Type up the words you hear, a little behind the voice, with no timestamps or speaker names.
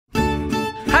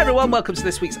Hi everyone, welcome to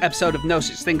this week's episode of No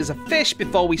Such Thing as a Fish.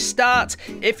 Before we start,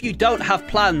 if you don't have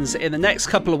plans in the next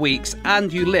couple of weeks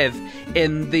and you live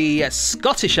in the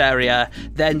Scottish area,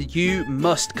 then you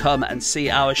must come and see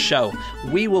our show.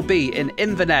 We will be in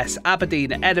Inverness,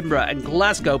 Aberdeen, Edinburgh and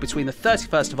Glasgow between the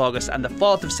 31st of August and the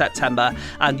 4th of September,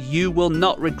 and you will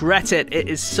not regret it. It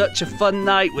is such a fun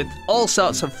night with all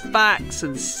sorts of facts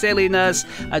and silliness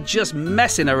and just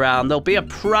messing around. There'll be a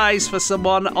prize for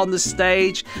someone on the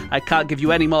stage. I can't give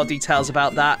you any more details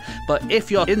about that, but if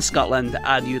you're in Scotland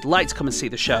and you'd like to come and see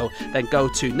the show, then go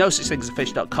to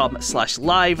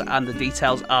nosuchthingasafish.com/live and the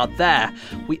details are there.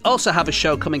 We also have a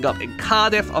show coming up in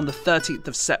Cardiff on the 13th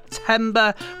of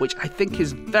September, which I think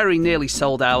is very nearly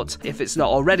sold out, if it's not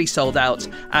already sold out,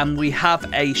 and we have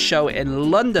a show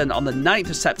in London on the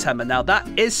 9th of September. Now that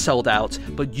is sold out,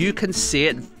 but you can see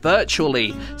it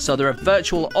virtually, so there are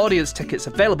virtual audience tickets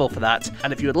available for that,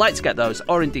 and if you would like to get those,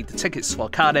 or indeed the tickets for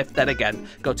Cardiff, then again,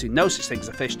 go to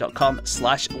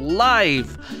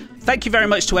nosuchthingasafish.com/live. Thank you very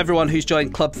much to everyone who's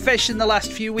joined Club Fish in the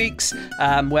last few weeks.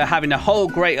 We're having a whole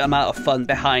great amount of fun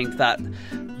behind that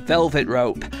velvet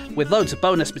rope with loads of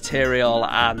bonus material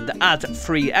and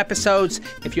ad-free episodes.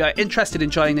 If you are interested in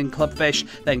joining Club Fish,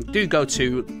 then do go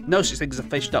to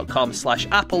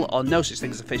nosuchthingasafish.com/apple or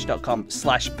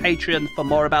nosuchthingasafish.com/patreon for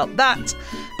more about that.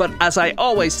 But as I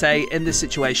always say in this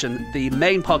situation, the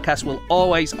main podcast will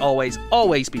always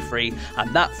be free,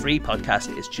 and that free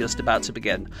podcast is just about to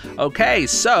begin. Okay,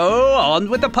 so on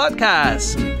with the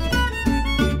podcast.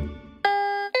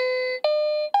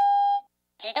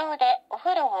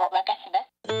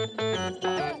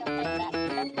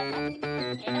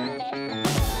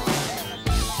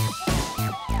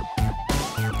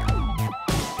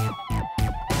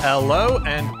 Hello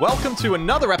and welcome to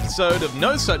another episode of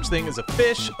No Such Thing as a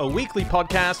Fish, a weekly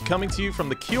podcast coming to you from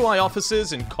the QI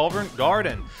offices in Covent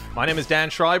Garden. My name is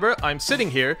Dan Schreiber. I'm sitting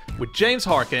here with James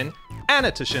Harkin,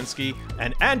 Anna Tashinsky,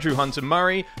 and Andrew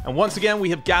Hunter-Murray, and once again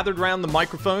we have gathered around the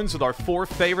microphones with our 4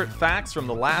 favorite facts from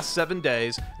the last 7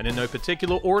 days, and in no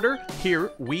particular order,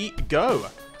 here we go.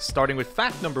 Starting with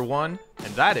fact number 1,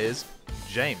 and that is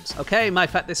James. Okay, my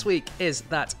fact this week is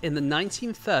that in the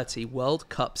 1930 World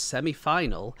Cup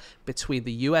semi-final between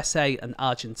the USA and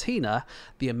Argentina,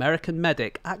 the American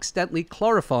medic accidentally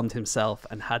chloroformed himself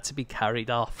and had to be carried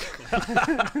off.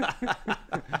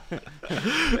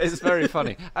 It's very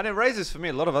funny. And it raises for me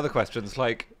a lot of other questions,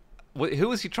 like, who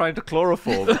was he trying to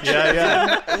chloroform?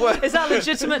 Yeah. Is that a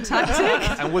legitimate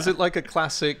tactic? And was it like a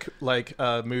classic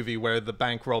movie where the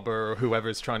bank robber or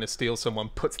whoever's trying to steal someone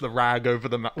puts the rag over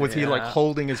the mouth? Was he like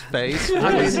holding his face?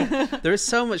 I mean, there is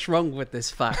so much wrong with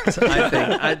this fact, I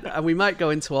think. And we might go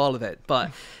into all of it,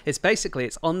 but it's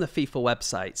on the FIFA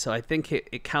website, so I think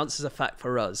it counts as a fact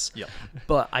for us. Yep.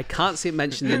 But I can't see it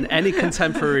mentioned in any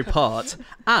contemporary report,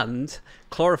 and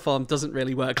chloroform doesn't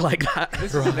really work like that.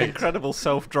 This is an incredible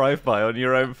self-drive-by on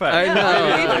your own fact.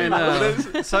 I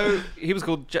know. So he was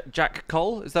called Jack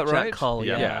Cole, is that right? Jack Cole,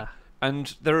 yeah.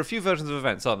 And there are a few versions of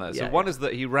events, aren't there? So Yeah, one is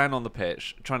that he ran on the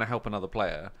pitch trying to help another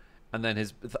player, and then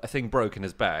a thing broke in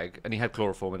his bag, and he had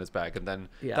chloroform in his bag, and then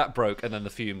that broke, and then the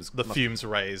fumes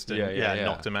raised and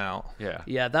knocked him out.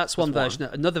 Yeah, that's one version.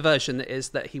 Another version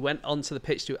is that he went onto the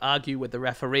pitch to argue with the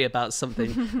referee about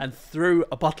something and threw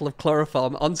a bottle of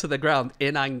chloroform onto the ground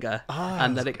in anger,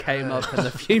 and then it came up and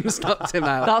the fumes knocked him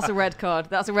out. That's a red card.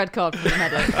 That's a red card for the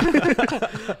medic.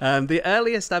 The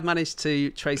earliest I've managed to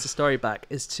trace the story back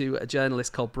is to a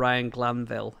journalist called Brian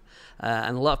Glanville.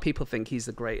 And a lot of people think he's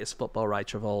the greatest football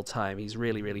writer of all time. He's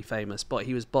really, really famous. But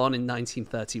he was born in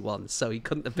 1931, so he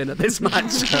couldn't have been at this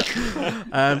match.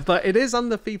 But it is on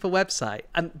the FIFA website.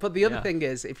 But the other thing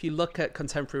is, if you look at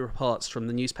contemporary reports from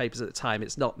the newspapers at the time,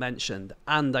 it's not mentioned.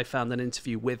 And I found an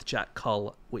interview with Jack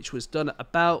Cole, which was done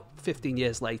about 15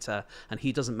 years later, and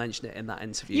he doesn't mention it in that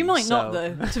interview. You might not,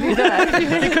 though, to be fair. He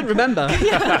couldn't remember.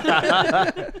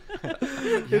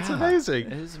 It's amazing.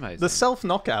 It is amazing. The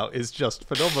self-knockout is just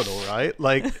phenomenal, right?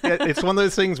 Like, it's one of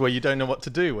those things where you don't know what to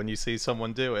do when you see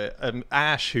someone do it.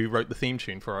 Ash, who wrote the theme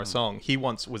tune for our song, he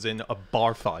once was in a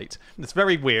bar fight. It's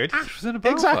very weird. Ash was in a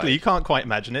bar Exactly. fight? You can't quite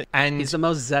imagine it. And He's the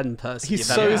most zen person. he's you've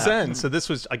so ever met. zen. So this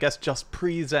was, I guess, just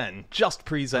pre-zen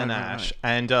Ash. Right.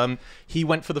 And he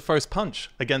went for the first punch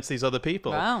against these other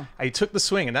people. Wow. And he took the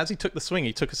swing, and as he took the swing,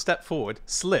 he took a step forward,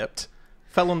 slipped,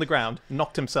 fell on the ground,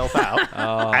 knocked himself out,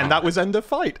 and that was end of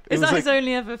fight. Is that his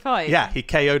only ever fight? Yeah, he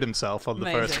KO'd himself on the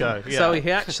first go. Yeah. So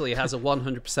he actually has a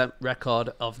 100% record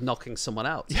of knocking someone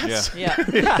out. Yes.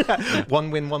 Yeah.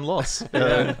 1 win, 1 loss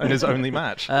in his only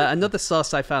match. Another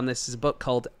source I found, this is a book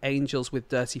called Angels with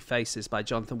Dirty Faces by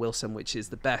Jonathan Wilson, which is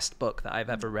the best book that I've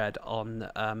ever read on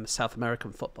South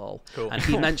American football. Cool. And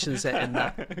he mentions it in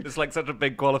that. It's like such a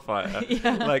big qualifier.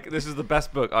 Like, this is the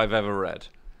best book I've ever read,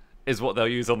 is what they'll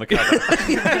use on the cover.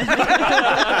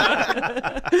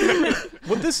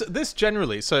 Well, this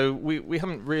generally, so we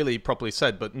haven't really properly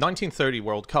said, but 1930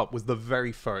 World Cup was the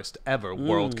very first ever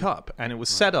World Cup, and it was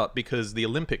set up because the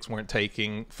Olympics weren't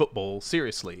taking football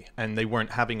seriously, and they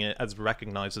weren't having it as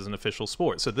recognized as an official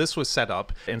sport. So this was set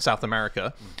up in South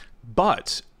America,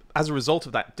 but as a result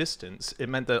of that distance, it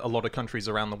meant that a lot of countries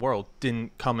around the world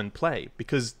didn't come and play,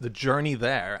 because the journey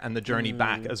there and the journey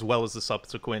back, as well as the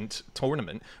subsequent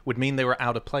tournament, would mean they were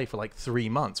out of play for like 3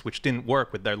 months, which didn't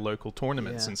work with their local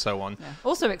tournaments and so on. Yeah.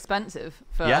 Also expensive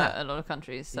for a lot of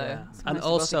countries. So and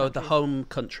also the home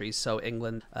countries, so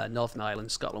England, Northern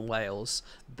Ireland, Scotland, Wales,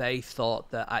 they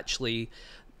thought that actually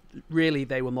really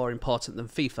they were more important than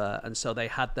FIFA, and so they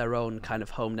had their own kind of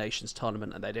home nations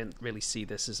tournament, and they didn't really see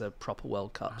this as a proper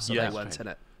World Cup, so they weren't in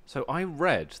it. So I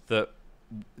read that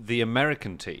the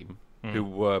American team who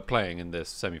were playing in this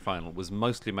semi-final was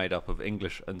mostly made up of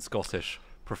English and Scottish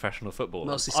professional footballers.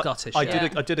 Mostly Scottish. I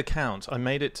did a count. I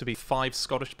made it to be 5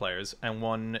 Scottish players and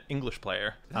 1 English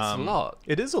player. That's a lot.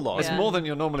 It is a lot. It's more than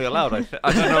you're normally allowed.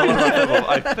 I don't know a lot about football,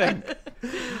 I think.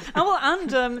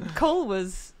 And Cole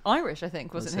was Irish, I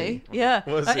think, wasn't he? Yeah.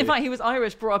 Was he? In fact, he was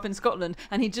Irish, brought up in Scotland,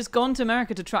 and he'd just gone to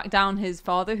America to track down his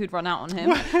father who'd run out on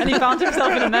him. And he found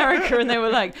himself in America, and they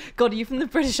were like, God, are you from the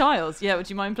British Isles? Yeah,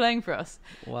 would you mind playing for us?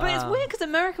 Wow. But it's weird because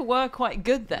America were quite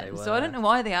good then, so I don't know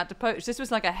why they had to poach. This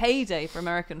was like a heyday for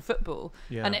American football,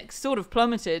 and it sort of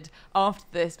plummeted after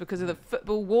this because of the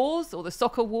football wars, or the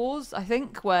soccer wars, I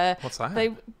think, where What's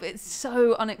that? it's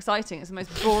so unexciting. It's the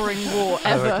most boring war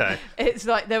ever. Okay. It's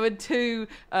like there were two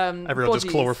Everyone bodies.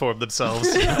 just chloroformed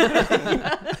themselves.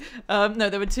 No,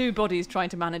 there were 2 bodies trying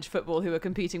to manage football who were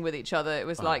competing with each other. It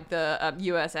was like the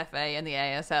USFA and the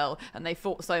ASL, and they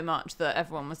fought so much that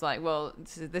everyone was like, well,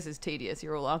 this is tedious.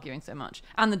 You're all arguing so much.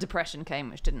 And the Depression came,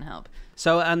 which didn't help.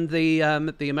 So, and the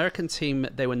American team,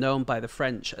 they were known by the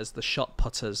French as the shot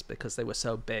putters because they were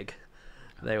so big.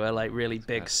 They were like really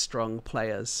big, strong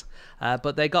players.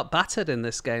 But they got battered in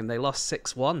this game. They lost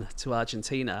 6-1 to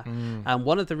Argentina. And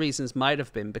one of the reasons might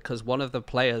have been because one of the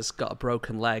players got a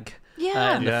broken leg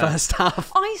in the first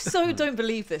half. I so don't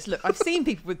believe this. Look, I've seen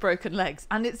people with broken legs,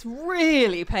 and it's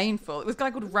really painful. It was a guy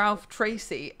called Ralph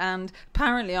Tracy, and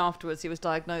apparently afterwards he was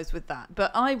diagnosed with that.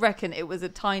 But I reckon it was a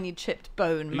tiny chipped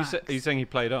bone, max. Are you saying he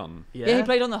played on? Yeah, he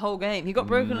played on the whole game. He got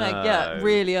broken leg,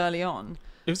 really early on.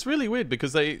 It was really weird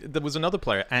because there was another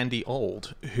player, Andy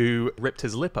Old, who ripped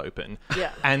his lip open.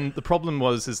 Yeah. And the problem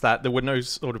was that there were no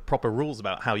sort of proper rules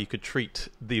about how you could treat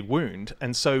the wound,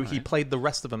 and so he played the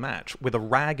rest of the match with a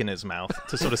rag in his mouth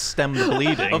to sort of stem the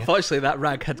bleeding. Unfortunately, that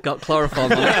rag had got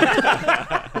chloroform.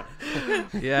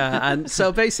 And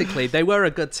so basically they were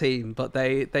a good team, but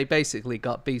they basically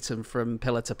got beaten from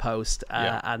pillar to post,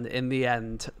 and in the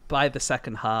end, by the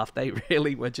second half, they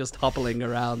really were just hobbling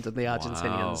around, and the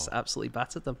Argentinians absolutely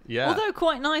battered them. Although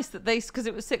quite nice that because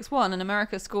it was 6-1 and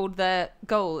America scored their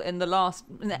goal in the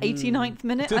 89th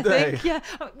minute, Did I think. they? Yeah.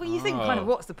 Well, you think kind of,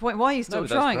 what's the point? Why are you still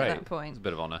trying at that point? It's a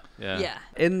bit of honour. Yeah.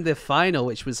 In the final,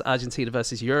 which was Argentina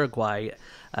versus Uruguay,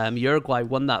 Uruguay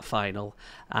won that final,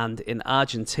 and in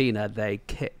Argentina they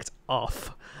kicked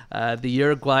off. The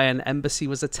Uruguayan embassy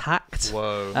was attacked.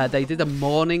 Whoa. They did a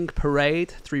mourning parade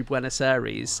through Buenos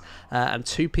Aires, and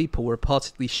 2 people were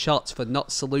reportedly shot for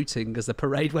not saluting as the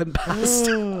parade went past.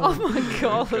 Oh my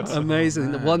God.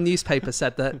 Amazing. One newspaper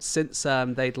said that since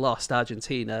they'd lost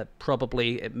Argentina,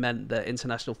 probably it meant that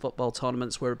international football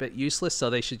tournaments were a bit useless, so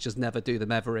they should just never do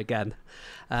them ever again.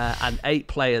 And 8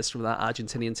 players from that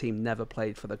Argentinian team never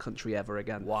played for the country ever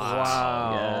again.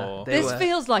 Wow. Yeah, This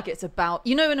feels like it's about,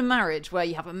 in a marriage where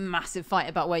you have a massive fight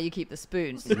about where you keep the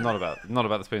spoons. It's not about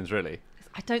the spoons, really.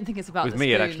 I don't think it's about With the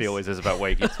me, spoons. it actually always is about where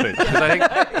you keep the spoons. Because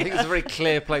I think it's a very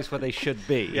clear place where they should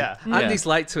be. Yeah. Andy's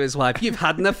like to his wife, "You've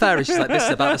had an affair." And she's like, "This is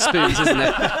about the spoons, isn't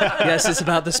it?" "Yes, it's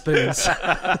about the spoons."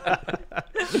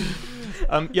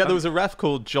 Yeah, there was a ref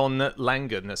called John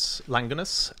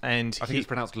Langanus, and I think it's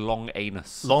pronounced long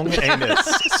anus. Long Anus.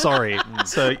 Sorry.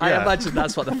 So yeah. I imagine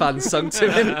that's what the fans sung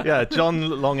to him. Yeah,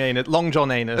 Long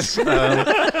John Anus.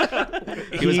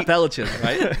 He was Belgian,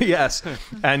 right? Yes,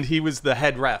 and he was the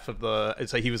head ref of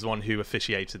so he was the one who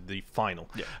officiated the final.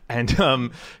 Yeah.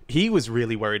 And he was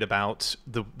really worried about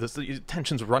the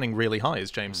tensions were running really high,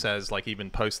 as James says, like even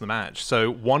post the match.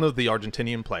 So one of the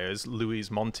Argentinian players,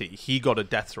 Luis Monti, he got a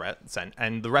death threat sent,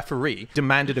 and the referee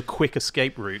demanded a quick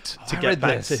escape route to get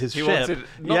back to his he ship. wanted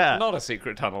not a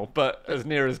secret tunnle, but as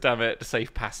near as damn it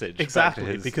safe passage.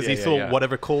 Exactly, because he thought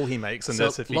whatever call he makes in So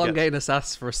this, if he Longanus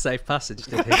asked for a safe passage,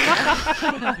 did he?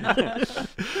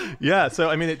 Yeah, so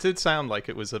I mean, it did sound like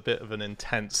it was a bit of an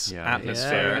intense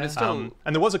atmosphere, Yeah. and it's still,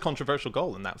 and there was a controversial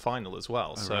goal in that final as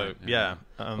well. So right, yeah.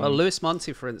 Well, Luis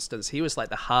Monti, for instance, he was like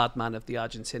the hard man of the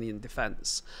Argentinian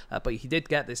defence, but he did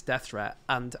get this death threat,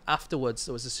 and afterwards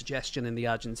there was a suggestion in the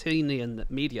Argentinian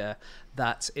media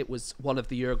that it was one of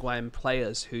the Uruguayan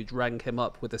players who'd rang him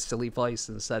up with a silly voice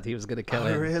and said he was going to kill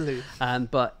him. Really?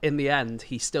 But in the end,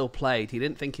 he still played. He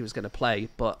didn't think he was going to play,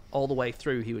 but all the way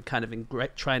through, he would kind of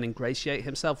try and ingratiate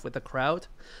himself with the crowd.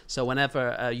 So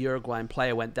whenever a Uruguayan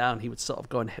player went down, he would sort of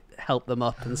go and help them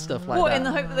up and stuff like that. In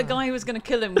the hope that the guy who was going to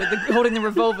kill him holding the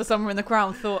revolver somewhere in the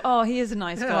crowd thought, oh, he is a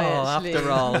nice guy, actually.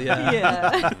 After all, yeah.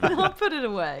 Yeah, I'll put it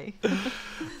away.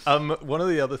 One of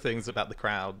the other things about the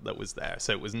crowd that was there,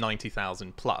 so it was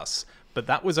 90,000 plus, but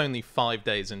that was only 5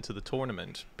 days into the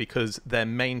tournament because their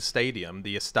main stadium,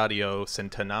 the Estadio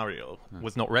Centenario,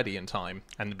 was not ready in time,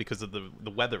 and because of the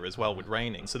weather as well with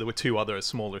raining. So there were two other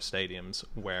smaller stadiums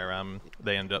where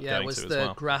they ended up going to as well.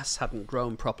 The grass hadn't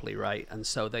grown properly, right? And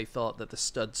so they thought that the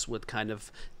studs would kind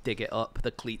of dig it up.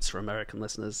 The cleats, for American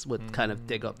listeners, would kind of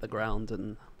dig up the ground.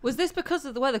 And was this because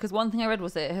of the weather? Because one thing I read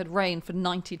was that it had rained for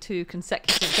 92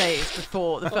 consecutive days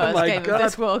before the first game of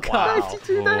this World Cup. Wow.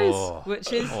 92 days!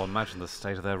 Which is... Oh, imagine the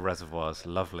state of their reservoirs.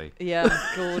 Lovely. Yeah,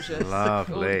 gorgeous.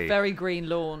 Lovely. All very green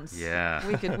lawns. Yeah.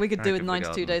 We could Very do with good 92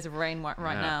 garden. days of rain right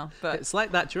now. But it's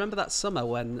like that. Do you remember that summer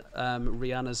when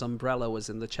Rihanna's Umbrella was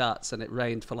in the charts and it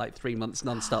rained for like 3 months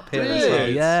non-stop here as well?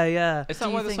 Did? Yeah, yeah. Is Do that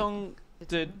you why the think- song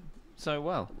did so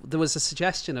well? There was a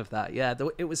suggestion of that, yeah.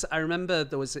 It was. I remember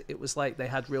it was like they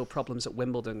had real problems at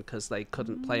Wimbledon because they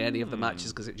couldn't play any of the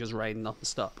matches because it just rained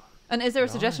non-stop. and is there a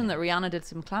suggestion that Rihanna did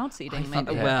some cloud seeding?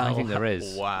 Maybe. well, I think there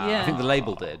is. Wow. Yeah. I think the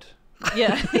label did.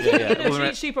 Yeah. yeah.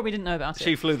 No, she probably didn't know about it.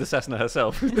 She flew the Cessna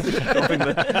herself. Dropping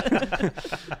the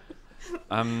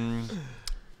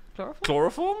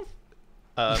chloroform?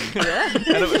 No,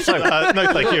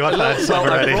 thank you. I've had some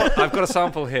already. I've got a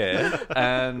sample here,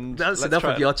 and That's let's enough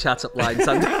try of it. your chat up lines.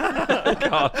 Andy.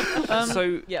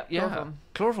 So chloroform.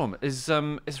 Chloroform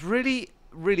is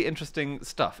really interesting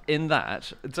stuff in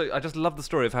that. So I just love the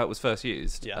story of how it was first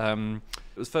used. Yeah.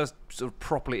 It was first sort of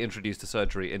properly introduced to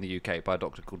surgery in the UK by a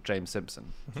doctor called James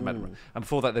Simpson from Edinburgh. And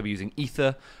before that, they were using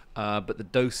ether, but the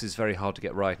dose is very hard to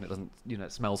get right, and it doesn't,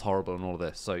 it smells horrible and all of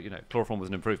this. So chloroform was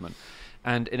an improvement.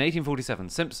 And in 1847,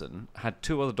 Simpson had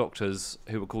two other doctors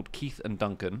who were called Keith and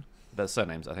Duncan, their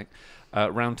surnames, I think,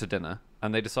 round to dinner,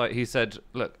 and he said,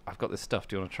 "Look, I've got this stuff.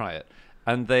 Do you want to try it?"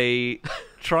 And they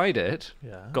tried it,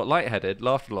 got lightheaded,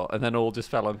 laughed a lot, and then all just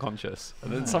fell unconscious.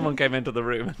 And then someone came into the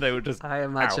room, and they were just I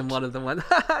imagine out. one of them went,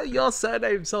 "Your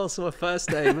surname's also a first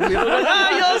name." And the other went,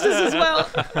 yours is as well.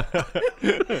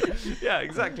 Yeah,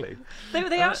 exactly.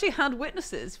 They actually had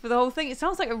witnesses for the whole thing. It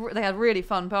sounds like they had really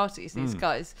fun parties, these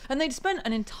guys. And they'd spent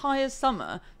an entire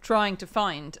summer trying to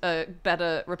find a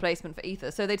better replacement for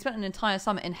ether. So they'd spent an entire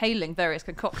summer inhaling various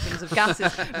concoctions of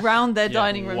gases round their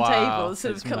dining room tables,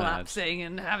 sort of it's mad. collapsing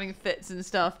and having fits and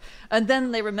stuff. And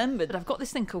then they remembered, I've got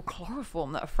this thing called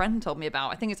chloroform that a friend told me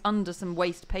about. I think it's under some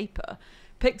waste paper.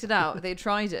 Picked it out, they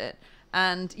tried it.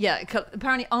 And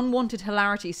apparently unwanted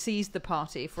hilarity seized the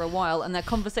party for a while, and their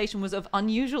conversation was of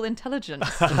unusual intelligence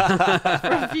for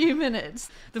a few minutes.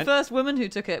 The first woman who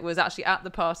took it was actually at the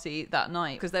party that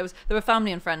night, because there were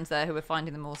family and friends there who were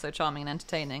finding them all so charming and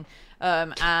entertaining.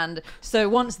 And so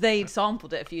once they'd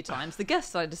sampled it a few times, the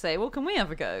guests started to say, well, can we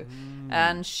have a go?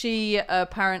 And she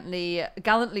apparently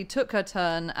gallantly took her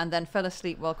turn and then fell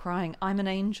asleep while crying, "I'm an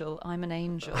angel, I'm an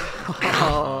angel."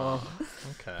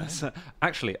 Okay.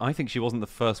 Actually, I think she wasn't the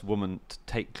first woman to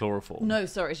take chloroform. No,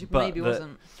 sorry, she But maybe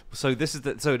wasn't. So this is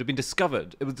so it had been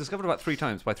discovered. It was discovered about 3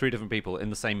 times by 3 different people in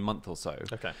the same month or so.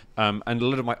 Okay. And a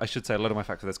lot of my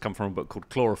facts of this come from a book called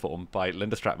Chloroform by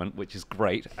Linda Stratman, which is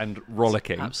great and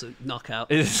rollicking. Absolute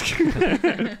knockout.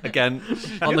 Again,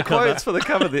 On the quotes for the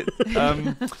cover.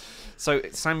 So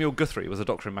Samuel Guthrie was a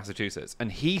doctor in Massachusetts,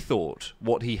 and he thought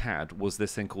what he had was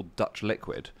this thing called Dutch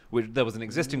liquid, which there was an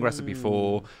existing recipe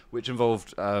for, which involved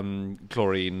dissolved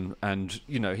chlorine and,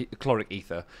 chloric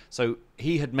ether. So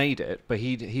he had made it, but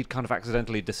he'd kind of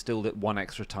accidentally distilled it one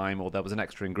extra time, or there was an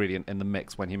extra ingredient in the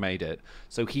mix when he made it.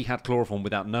 So he had chloroform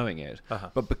without knowing it.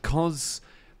 But because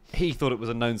he thought it was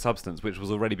a known substance which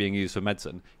was already being used for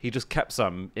medicine, he just kept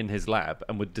some in his lab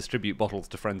and would distribute bottles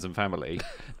to friends and family.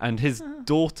 And his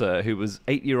daughter, who was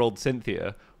 8-year-old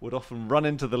Cynthia, would often run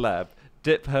into the lab,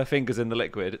 dip her fingers in the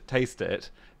liquid, taste it,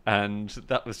 and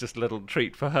that was just a little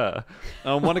treat for her.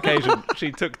 And on one occasion,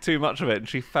 she took too much of it and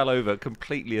she fell over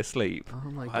completely asleep.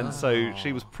 Oh my God. And so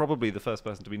she was probably the first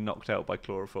person to be knocked out by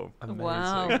chloroform. Amazing.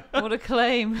 Wow, what a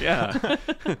claim. Yeah.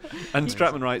 And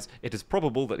Stratman writes, it is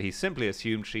probable that he simply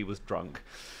assumed she was drunk.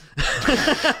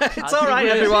 It's all right,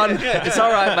 everyone. It's all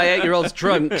right. My 8-year-old's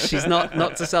drunk. She's not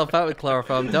knocked herself out with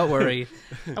chloroform. Don't worry.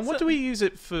 And what do we use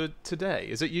it for today?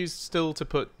 Is it used still to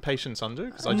put patients under?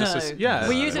 Because No.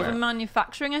 We use it for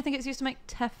manufacturing. I think it's used to make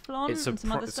Teflon It's and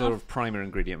some other sort stuff. of primer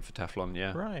ingredient for Teflon,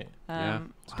 yeah. Right. Yeah.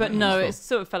 But no, it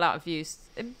sort of fell out of use.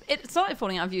 It started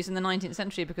falling out of use in the 19th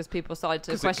century because people started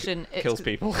to question it kills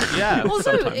people. Yeah.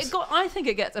 Also, sometimes. I think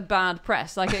it gets a bad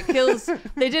press. Like, it kills.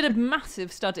 They did a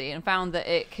massive study and found that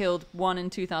it killed 1 in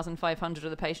 2,500 of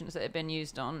the patients that had been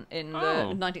used on in the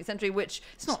 19th century, which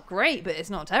it's not great, but it's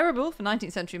not terrible for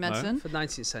 19th century medicine. For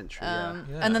 19th century,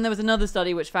 And then there was another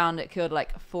study which found it killed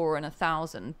like 4 in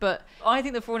 1,000. But I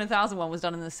think the 4 in 1,000 one was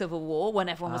done in the Civil War when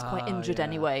everyone was quite injured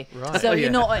anyway. Right. So you're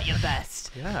not at your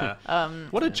best. Yeah.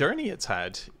 What a journey it's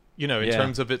had, in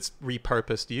terms of its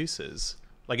repurposed uses.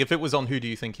 Like, if it was on Who Do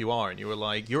You Think You Are, and you were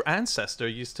like, your ancestor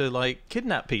used to, like,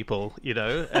 kidnap people,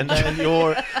 and then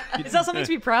you're... Is that something to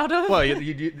be proud of? Well,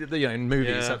 in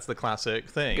movies, that's the classic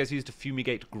thing. It gets used to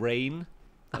fumigate grain.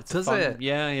 Does it?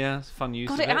 Yeah, it's fun use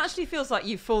God, of it actually feels like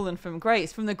you've fallen from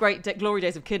grace, from the great glory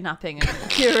days of kidnapping and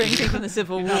curing people in the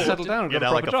Civil War. Settle down, You're got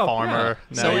now like a job. farmer.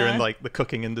 Yeah. Now you're in, like, the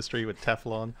cooking industry with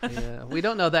Teflon. Yeah, we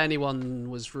don't know that anyone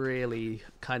was really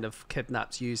kind of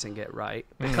kidnapped using it, right?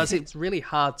 Because it's really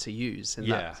hard to use.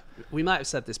 That. We might have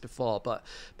said this before, but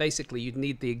basically you'd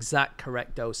need the exact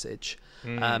correct dosage.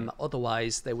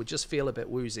 Otherwise, they would just feel a bit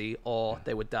woozy or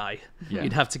they would die. Yeah.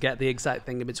 You'd have to get the exact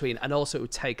thing in between. And also, it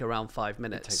would take around 5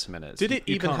 minutes. It takes minutes. Did it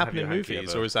You even can't happen have in your hanky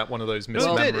movies, ever. or is that one of those No,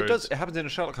 misremembered? it does. It happens in a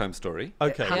Sherlock Holmes story.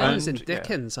 Okay. It happens in And-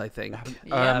 Dickens, I think.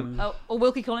 Or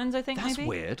Wilkie Collins, I think, That's maybe?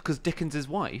 weird, because Dickens's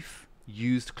wife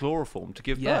used chloroform to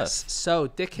give Yes. birth. So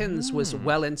Dickens was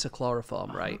well into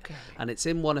chloroform, right? Okay. And it's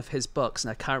in one of his books, and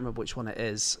I can't remember which one it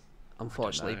is,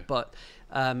 unfortunately. know. But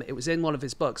it was in one of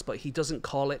his books, but he doesn't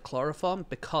call it chloroform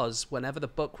because whenever the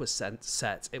book was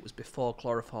set, it was before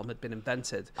chloroform had been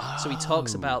invented. So he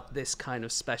talks about this kind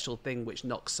of special thing which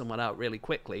knocks someone out really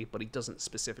quickly, but he doesn't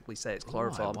specifically say it's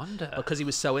chloroform. wonder. Because he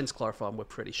was so into chloroform, we're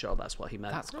pretty sure that's what he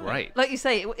meant. That's great. Like you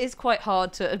say, it is quite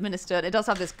hard to administer. It does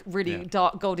have this really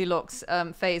dark Goldilocks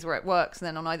phase where it works, and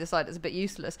then on either side it's a bit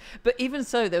useless. But even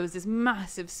so, there was this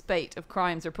massive spate of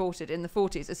crimes reported in the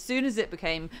 40s. As soon as it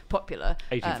became popular...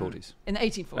 1840s. In the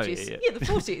 1840s. Oh, yeah. Yeah, the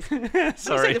 40s.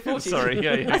 Sorry. You say the 40s. Sorry.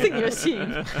 Yeah. I think you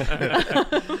assume.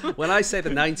 When I say the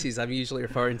 90s, I'm usually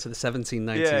referring to the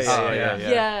 1790s.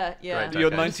 Yeah. Yeah. Right, Your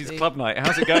okay. 90s club night.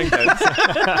 How's it going, then?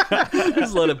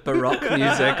 There's a lot of Baroque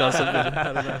music or something.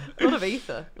 I don't know. A lot of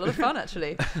ether. A lot of fun,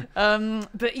 actually.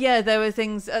 But yeah, there were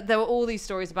things, there were all these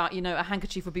stories about, a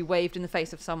handkerchief would be waved in the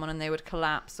face of someone and they would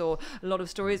collapse, or a lot of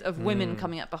stories of women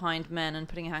coming up behind men and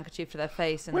putting a handkerchief to their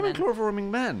face. And Women then... chloroforming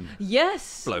men.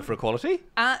 Yes. Blow for equality.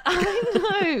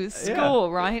 I know, score,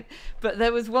 right? But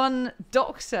there was one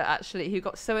doctor, actually, who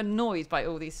got so annoyed by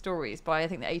all these stories by, I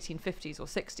think, the 1850s or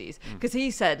 60s, because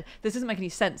he said, this doesn't make any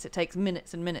sense, it takes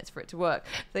minutes and minutes for it to work,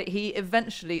 that he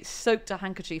eventually soaked a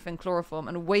handkerchief in chloroform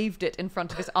and waved it in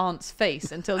front of his aunt's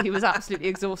face until he was absolutely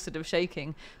exhausted of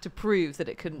shaking to prove that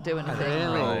it couldn't do anything.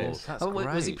 Really? That's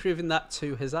Was he great. proving that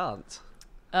to his aunt?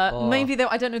 Maybe though,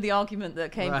 I don't know the argument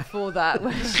that came before that,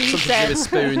 where she Something said... to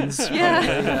do with spoons.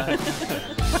 Yeah.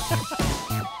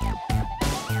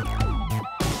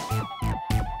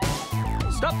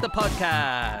 Stop the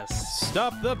podcast.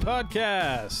 Stop the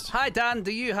podcast. Hi, Dan.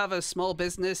 Do you have a small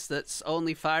business that's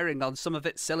only firing on some of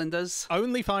its cylinders?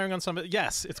 Only firing on some.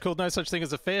 Yes, it's called No Such Thing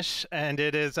as a Fish, and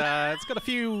it is. It's got a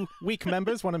few weak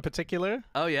members. One in particular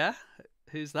Oh, yeah?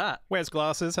 Who's that? wears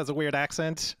glasses, has a weird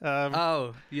accent.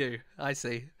 Oh, you. I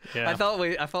see. Yeah. I thought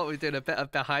we were doing a bit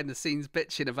of behind the scenes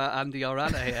bitching about Andy or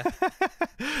Anna here.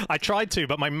 I tried to,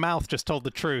 but my mouth just told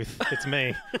the truth. It's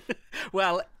me.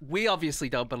 Well, we obviously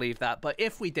don't believe that, but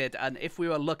if we did, and if we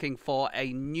were looking for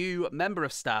a new member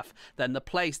of staff, then the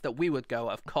place that we would go,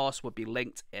 of course, would be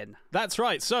LinkedIn. That's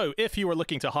right. So if you were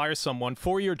looking to hire someone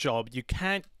for your job, you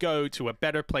can't go to a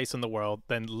better place in the world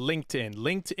than LinkedIn.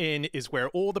 LinkedIn is where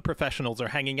all the professionals are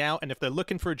hanging out, and if they're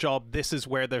looking for a job, this is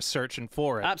where they're searching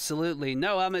for it. Absolutely.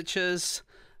 No amateurs.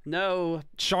 No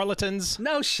charlatans.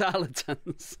 No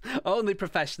charlatans. Only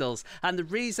professionals. And the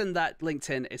reason that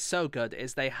LinkedIn is so good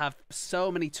is they have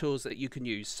so many tools that you can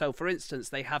use. So, for instance,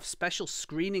 they have special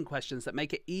screening questions that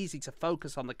make it easy to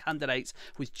focus on the candidates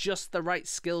with just the right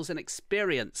skills and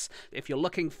experience. If you're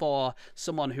looking for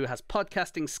someone who has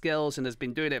podcasting skills and has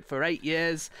been doing it for 8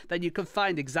 years, then you can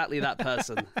find exactly that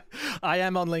person. I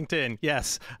am on LinkedIn,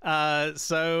 yes.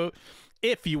 So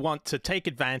if you want to take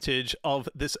advantage of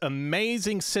this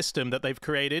amazing system that they've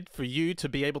created for you to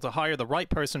be able to hire the right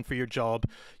person for your job,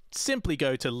 simply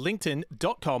go to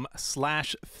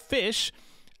linkedin.com/fish,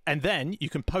 and then you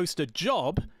can post a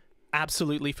job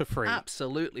absolutely for free.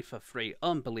 Absolutely for free.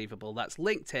 Unbelievable. That's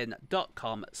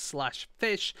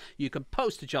linkedin.com/fish. You can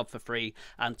post a job for free,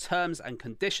 and terms and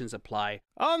conditions apply.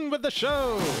 On with the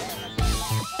show!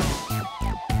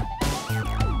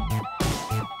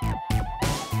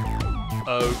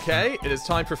 Okay, it is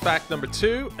time for fact number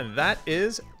 2, and that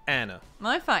is Anna.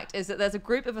 My fact is that there's a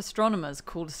group of astronomers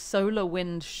called solar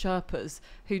wind Sherpas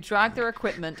who drag their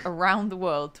equipment around the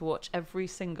world to watch every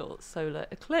single solar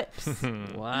eclipse.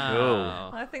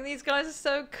 Wow. I think these guys are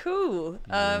so cool.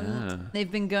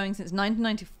 They've been going since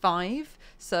 1995,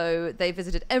 so they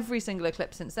visited every single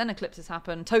eclipse since then. Eclipses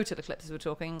happen, total eclipses we're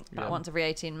talking, about once every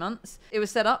 18 months. It was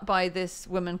set up by this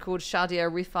woman called Shadia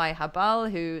Rifai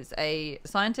Habal, who's a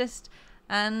scientist.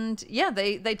 And yeah,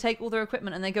 they take all their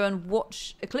equipment and they go and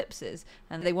watch eclipses,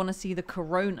 and they want to see the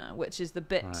corona, which is the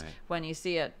bit when you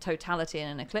see a totality in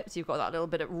an eclipse, you've got that little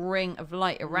bit of ring of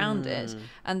light around it,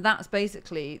 and that's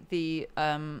basically the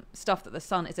stuff that the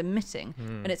sun is emitting,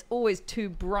 and it's always too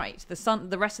bright.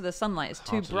 The rest of the sunlight is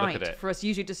too bright for us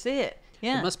usually to see it.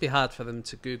 Yeah. It must be hard for them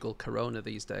to Google corona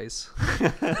these days.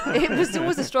 It was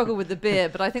always a struggle with the beer,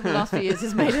 but I think the last few years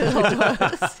has made it a lot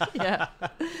worse. Yeah.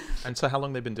 And so how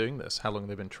long have they been doing this? How long have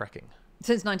they been trekking?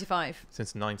 Since 95.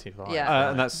 Since 95.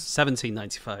 Yeah. And that's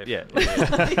 1795. Yeah.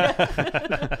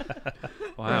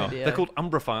 Wow. Yeah. They're called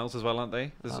umbrophiles as well, aren't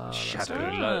they? There's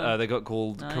shadow. They got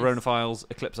called coronaphiles,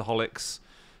 eclipsaholics.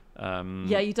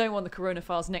 Yeah, you don't want the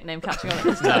coronaphiles nickname catching on at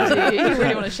this time, do you? You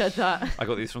really want to shed that. I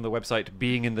got these from the website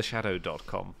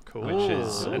beingintheshadow.com, Cool. which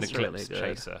is an That's eclipse really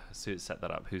good. chaser. So it's set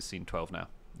that up. Who's seen 12 now?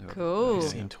 Cool. I've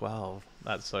seen 12.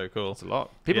 That's so cool. That's a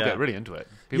lot. People get really into it.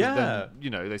 People then,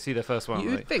 they see their first one.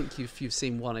 You'd think if you've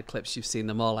seen one eclipse, you've seen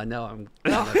them all. I know I'm.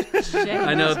 Shame.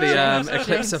 I know the Shame.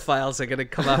 eclipsophiles are going to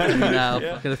come after me now.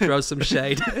 Yeah. I'm going to throw some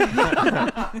shade.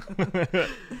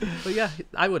 But yeah,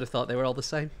 I would have thought they were all the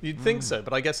same. You'd think so,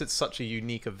 but I guess it's such a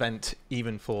unique event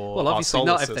even for Well, our obviously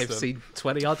solar not if system. they've seen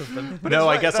 20 odd of them. No,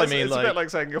 I guess I mean it's like... a bit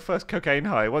like saying your first cocaine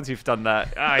high. Once you've done that,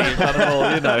 you've done it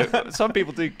all. Some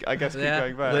people do, I guess, keep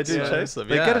going back. They do chase them,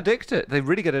 They get addicted. They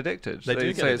really get addicted. They do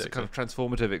get say it's a addicted. kind of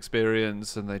transformative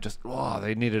experience, and they just,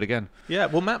 they need it again. Yeah,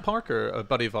 well, Matt Parker, a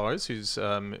buddy of ours, who's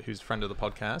a friend of the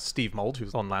podcast, Steve Mould,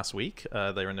 who's on last week,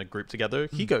 they're in a group together.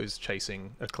 He goes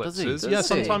chasing eclipses. Does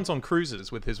he? Sometimes on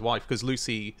cruises with his wife, because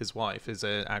Lucy, his wife, is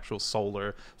an actual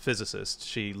solar physicist.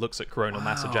 She looks at coronal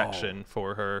mass ejection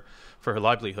for her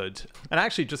livelihood. And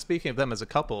actually, just speaking of them as a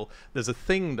couple, there's a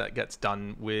thing that gets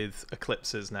done with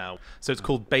eclipses now. So it's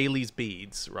called Bailey's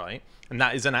beads, right? And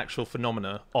that is an actual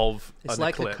phenomena of It's an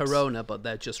like eclipse. a corona, but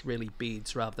they're just really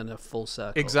beads rather than a full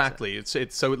circle. Exactly. It's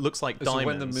so it looks like So diamonds.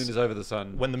 when the moon is over the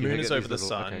sun. When the you moon get is over these the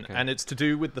little- sun, okay. and it's to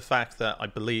do with the fact that I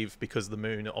believe because the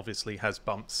moon obviously has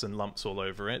bumps and lumps all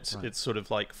over it, it's sort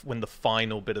of like when the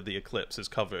final bit of the eclipse is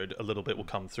covered, a little bit will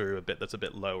come through, a bit that's a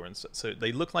bit lower, and so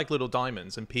they look like little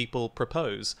diamonds, and people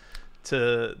propose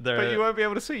to their... But you won't be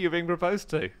able to see you being proposed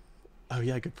to. Oh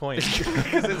yeah, good point.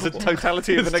 Because it's a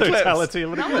totality of an eclipse. Totality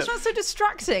of an How much eclipse. was so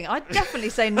distracting? I'd definitely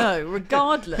say no,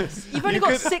 regardless. You've only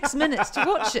got 6 minutes to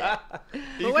watch it.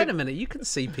 But wait a minute, you can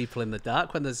see people in the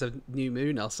dark when there's a new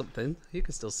moon or something. You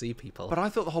can still see people. But I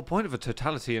thought the whole point of a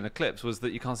totality in eclipse was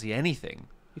that you can't see anything.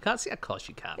 You can't see, of course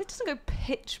you can. It doesn't go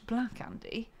pitch black,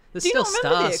 Andy. There's Do you still not remember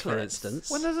the stars, for eclipse? instance.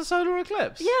 When there's a solar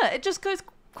eclipse? Yeah, it just goes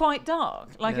quite dark,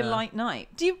 like a Yeah. light night.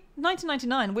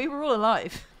 1999, we were all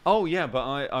alive. Oh, yeah, but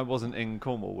I wasn't in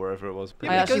Cornwall, wherever it was.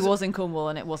 I actually was in Cornwall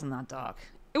and it wasn't that dark.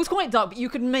 It was quite dark, but you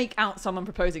could make out someone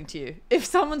proposing to you. If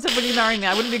someone said, "Will you marry me?"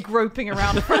 I wouldn't be groping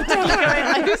around frantically going,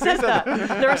 like, "Who said that?"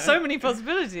 There are so many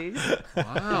possibilities.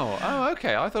 Wow. Oh,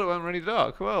 okay. I thought it went really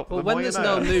dark. Well, the Well, more when you there's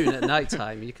know. no moon at night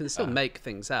time, you can still make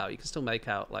things out. You can still make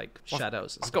out like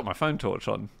shadows. And I've got my phone torch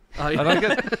on. Oh, And I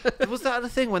guess, was that the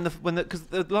thing when because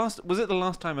the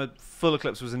last time a full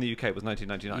eclipse was in the UK? It was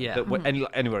 1999. Yeah. That went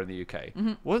anywhere in the UK.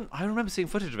 Wasn't I remember seeing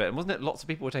footage of it, and wasn't it lots of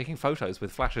people were taking photos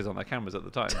with flashes on their cameras at the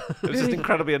time? It was just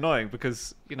incredibly annoying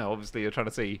because obviously you're trying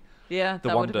to see Yeah, the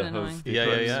that would wonder have been annoying. of the Yeah,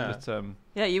 eclipse. yeah. But,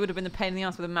 Yeah, you would have been the pain in the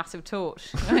ass with a massive torch.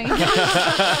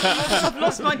 I've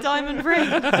lost my diamond ring.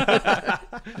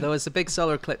 There was a big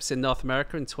solar eclipse in North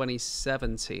America in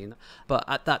 2017, but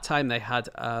at that time they had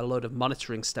a load of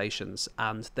monitoring stations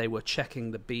and they were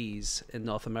checking the bees in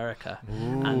North America.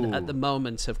 And at the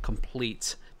moment of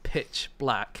complete pitch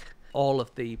black, all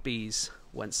of the bees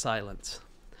went silent,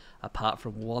 apart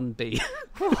from one bee.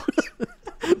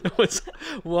 There was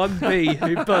one bee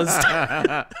who buzzed,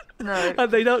 No.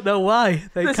 and they don't know why.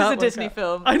 They This is can't a work Disney out.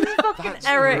 film. I know. Fucking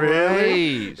Eric.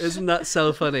 Great. Isn't that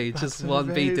so funny? Just one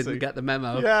bee amazing. didn't get the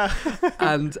memo. Yeah.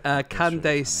 And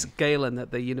Candace Galen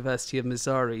at the University of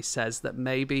Missouri says that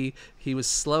maybe he was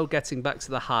slow getting back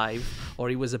to the hive, or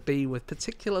he was a bee with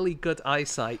particularly good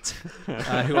eyesight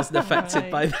who wasn't affected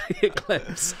by the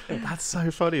eclipse. That's so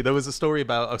funny. There was a story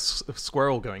about a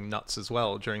squirrel going nuts as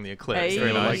well during the eclipse. Hey. They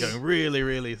were like Nice. going really,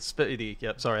 really speedy.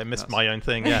 Yep, sorry, I missed my own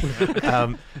thing.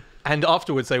 Yeah. And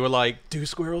afterwards they were like, do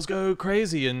squirrels go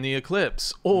crazy in the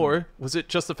eclipse? Or was it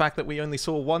just the fact that we only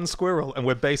saw one squirrel and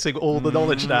we're basing all the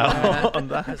knowledge now on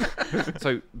that?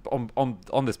 So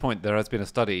on this point, there has been a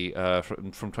study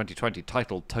from 2020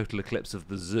 titled "Total Eclipse of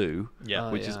the Zoo," Yeah.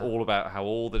 Oh, which is yeah. all about how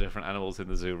all the different animals in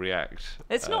the zoo react.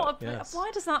 It's not a... yes.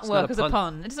 Why does that It's work not a as a pun.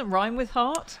 pun? It doesn't rhyme with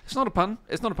heart, It's not a pun.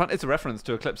 It's not a pun. It's a reference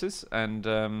to eclipses, and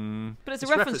but it's a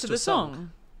It's reference to the a song.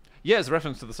 song. yeah, it's a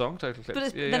reference to the song "Total Eclipse." But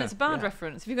it's, yeah, then yeah. it's a bad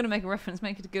reference. If you're going to make a reference,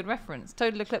 make it a good reference.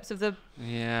 Total eclipse of the...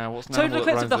 Yeah, what's an Total animal that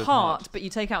eclipse of rhymes the with heart, but you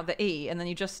take out the E and then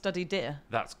you just study deer.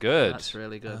 That's good. That's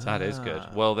really good. That is good.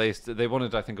 Well, they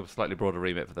wanted, I think, a slightly broader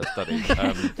remit for their study.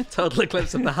 Total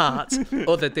eclipse of the heart,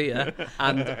 other deer,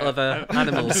 and other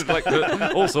animals. Like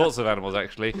all sorts of animals,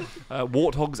 actually.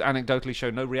 Warthogs anecdotally show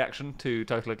no reaction to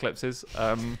total eclipses.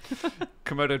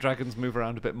 Komodo dragons move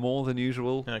around a bit more than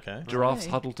usual. Okay. Giraffes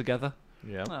Okay. huddle together.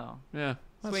 Yeah. Oh. Yeah.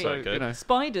 Sweet. so good.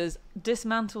 Spiders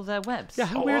dismantle their webs. Yeah,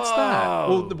 how weird's that?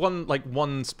 Whoa. Well, the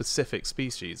one specific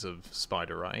species of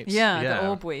spider, right? Yeah, the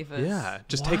orb weavers. Yeah,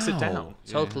 just takes it Wow. down.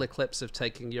 Total eclipse of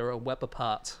taking your own web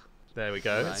apart. There we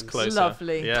go. It's Rhymes. closer.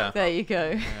 Lovely. Yeah, There you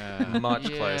go. much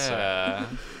closer. Yeah.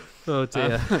 Oh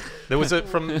dear. There was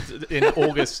in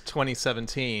August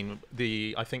 2017.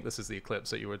 I think this is the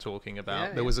eclipse that you were talking about.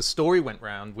 Yeah, there was a story went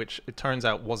round which it turns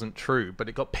out wasn't true, but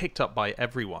it got picked up by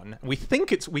everyone. We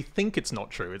think it's not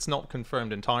true. It's not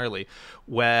confirmed entirely.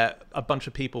 Where a bunch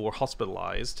of people were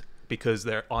hospitalized because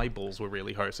their eyeballs were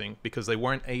really hurting because they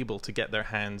weren't able to get their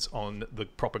hands on the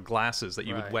proper glasses that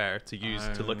you would Right. wear to use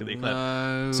to look at the eclipse.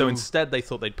 No. So instead, they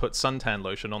thought they'd put suntan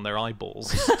lotion on their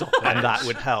eyeballs, and that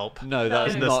would help. No,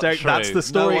 that's The not sto- true. That's the No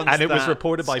story, one's and it was that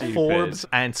reported by stupid. Forbes,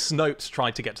 and Snopes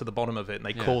tried to get to the bottom of it, and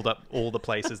they Yeah. called up all the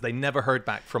places. They never heard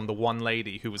back from the one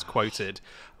lady who was quoted,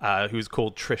 who was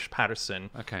called Trish Patterson,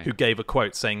 Okay. who gave a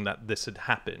quote saying that this had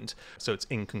happened, so it's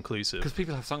inconclusive. Because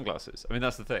people have sunglasses. I mean,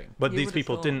 that's the thing. But You these would've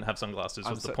people thought- didn't have sunglasses,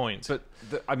 was the point. But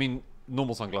I mean,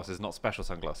 normal sunglasses, not special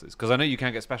sunglasses. Because I know you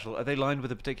can get special. Are they lined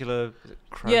with a particular is it Yeah,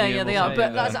 chromium they or are.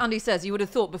 something? But as Andy says, you would have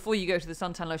thought before you go to the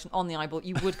suntan lotion on the eyeball,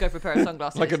 you would go for a pair of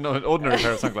sunglasses. like an ordinary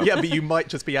pair of sunglasses. Yeah, but you might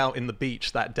just be out in the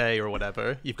beach that day or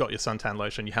whatever. You've got your suntan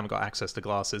lotion. You haven't got access to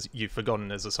glasses. You've forgotten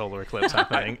there's a solar eclipse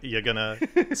happening. You're gonna.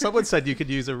 Someone said you could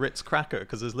use a Ritz cracker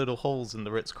because there's little holes in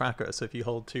the Ritz cracker. So if you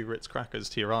hold 2 Ritz crackers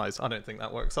to your eyes, I don't think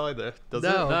that works either. Does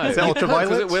No. it? No. Is it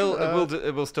ultraviolet? Because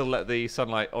it will still let the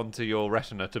sunlight onto your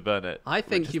retina to burn it. I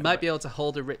think you might be able to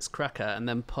hold a Ritz cracker and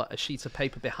then put a sheet of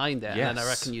paper behind it, and then I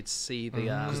Yes. reckon you'd see the.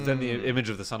 Because then the image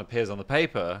of the sun appears on the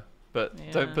paper, but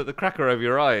Yeah. don't put the cracker over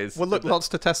your eyes. Well, look, lots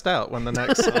to test out when the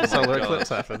next solar eclipse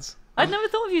happens. I'd never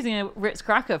thought of using a Ritz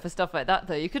cracker for stuff like that,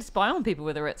 though. You could spy on people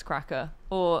with a Ritz cracker.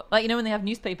 Or, like, when they have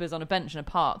newspapers on a bench in a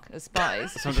park as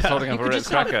spies. So I'm just holding You up a could Ritz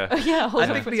just have- cracker. yeah, hold I it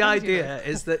think up in the front of you. idea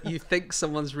is that you think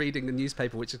someone's reading the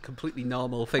newspaper, which is a completely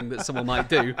normal thing that someone might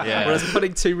do. Yeah. Whereas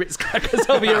putting 2 Ritz crackers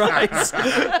over your eyes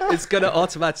is going to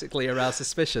automatically arouse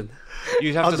suspicion.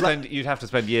 You'd have to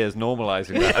spend years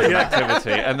normalising that as an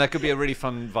activity, and there could be a really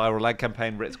fun viral ad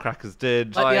campaign Ritz crackers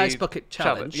did. Like the Ice Bucket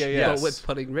Challenge, Yeah, yeah. but with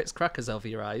putting Ritz crackers over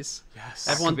your eyes. Yes.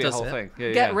 That Everyone could be a does whole it. thing.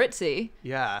 Yeah, Get yeah. ritzy,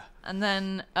 Yeah. and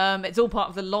then it's all part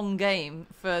of the long game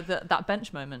for that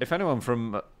bench moment. If anyone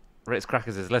from Ritz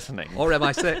Crackers is listening, Or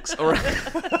MI6.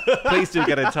 please do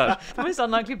get in touch. The most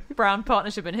unlikely brand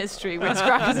partnership in history, Ritz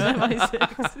Crackers and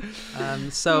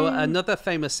MI6. So another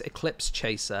famous eclipse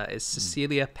chaser is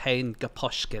Cecilia Payne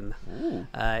Gaposchkin.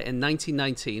 In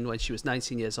 1919, when she was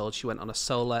 19 years old, she went on a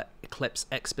solar eclipse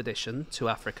expedition to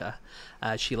Africa.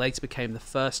 She later became the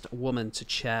first woman to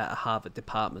chair a Harvard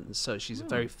department, so she's a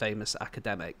very famous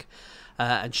academic.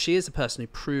 And she is the person who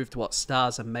proved what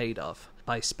stars are made of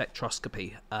by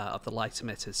spectroscopy of the light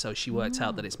emitters. So she worked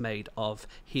out that it's made of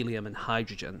helium and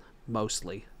hydrogen,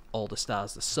 mostly, all the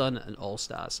stars, the sun and all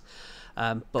stars.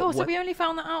 But So we only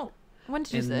found that out, when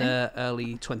did you in say? the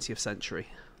early 20th century.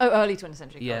 Oh, early 20th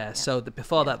century. Yeah, so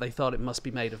before that they thought it must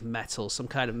be made of metal, some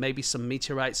kind of, maybe some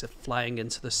meteorites are flying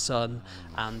into the sun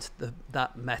and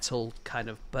that metal kind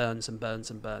of burns and burns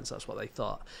and burns. That's what they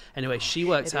thought. Anyway, she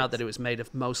worked out that it was made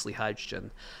of mostly hydrogen,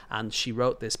 and she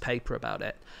wrote this paper about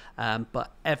it.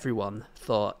 But everyone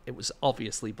thought it was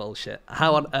obviously bullshit.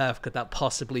 How on earth could that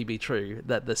possibly be true,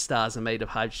 that the stars are made of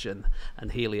hydrogen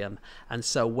and helium? And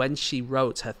so when she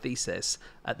wrote her thesis,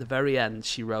 at the very end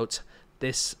she wrote,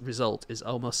 "This result is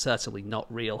almost certainly not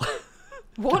real."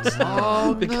 What?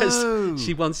 Because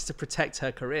she wanted to protect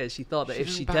her career. She thought that if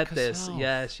she did this,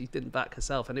 herself. she didn't back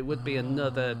herself, and it would be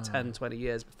another 10, 20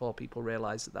 years before people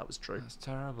realised that that was true. That's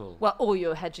terrible. Well, or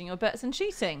you're hedging your bets and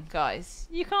cheating, guys.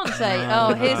 You can't say,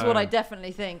 here's what I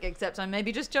definitely think, except I'm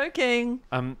maybe just joking.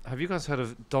 Have you guys heard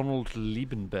of Donald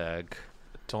Liebenberg?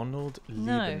 Donald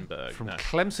No. Liebenberg. From No.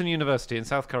 Clemson University in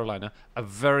South Carolina, a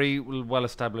very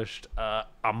well-established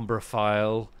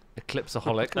umbraphile,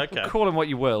 eclipsaholic, Okay. call him what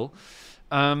you will.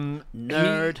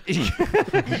 Nerd.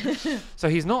 So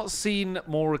he's not seen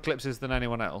more eclipses than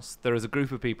anyone else. There is a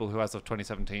group of people who, as of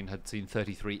 2017, had seen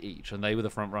 33 each, and they were the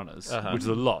front runners, which is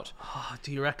a lot. Oh,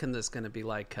 do you reckon there's going to be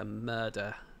like a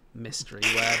murder mystery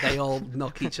where they all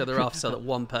knock each other off so that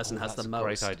one person has the That's a most?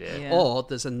 great idea. Yeah. Or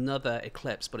there's another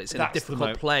eclipse, but it's in a That's the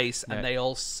difficult place, Yeah. and they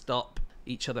all stop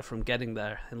each other from getting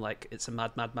there, and like it's a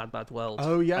mad, mad, mad, mad world.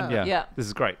 Oh, yeah. Yeah. This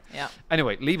is great. Yeah.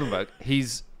 Anyway, Liebenberg,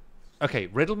 he's... Okay,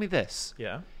 riddle me this.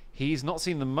 Yeah. He's not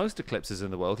seen the most eclipses in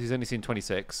the world. He's only seen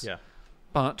 26. Yeah.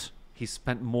 But he's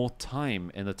spent more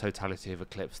time in the totality of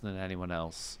eclipse than anyone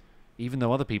else, even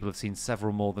though other people have seen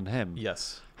several more than him.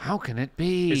 Yes. How can it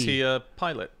be? Is he a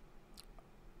pilot?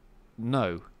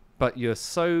 No, but you're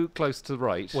so close to the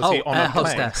right. Was he on air a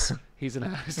plane? hostess. He's an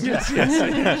ass. Yes.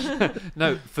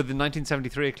 No, for the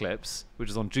 1973 eclipse, which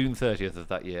was on June 30th of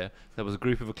that year, there was a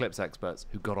group of eclipse experts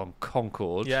who got on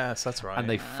Concorde. Yes, that's right. And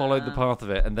they followed the path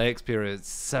of it, and they experienced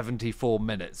 74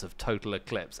 minutes of total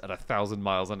eclipse at 1,000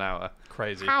 miles an hour.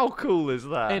 Crazy. How cool is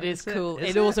that? It is cool.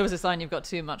 Is It also is a sign you've got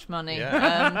too much money.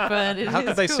 Yeah. But it How is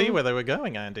could they see cool. where they were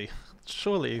going, Andy?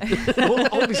 Surely. Well,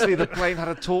 obviously, the plane had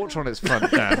a torch on its front,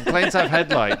 Dan. Planes have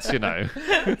headlights, you know.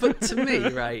 But to me,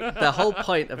 right, the whole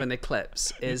point of an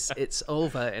eclipse is it's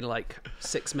over in like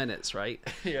 6 minutes, right?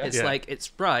 Yeah. It's Yeah. like it's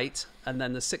bright, and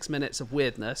then there's 6 minutes of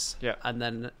weirdness, Yeah. and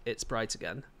then it's bright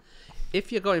again.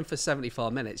 If you're going for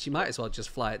 74 minutes, you might as well just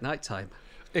fly at night time.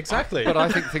 Exactly. But I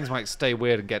think things might stay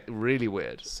weird and get really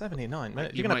weird. 79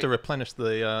 minutes. You You're going to have to might- replenish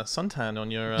the suntan on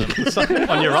your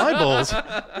on your eyeballs.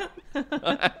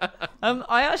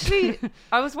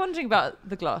 I was wondering about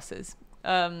the glasses.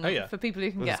 yeah. For people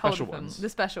who can The get hold special of them, ones. the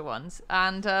special ones,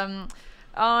 and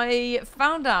I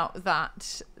found out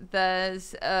that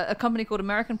there's a company called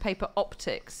American Paper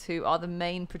Optics who are the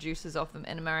main producers of them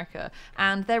in America,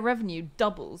 and their revenue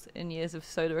doubles in years of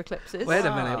solar eclipses. Wait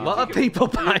a minute, what are people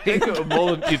buying? You'd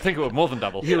think it would more than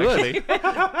double. You actually.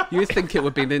 would. You would think it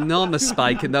would be an enormous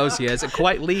spike in those years and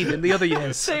quite lean in the other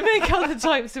years. They make other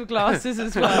types of glasses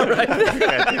as well.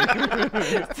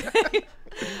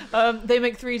 They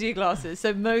make 3D glasses,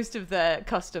 so most of their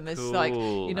custom is like,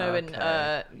 you know, in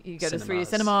you go to 3D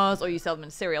cinemas, or you sell them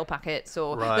in cereal packets,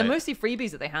 or they're mostly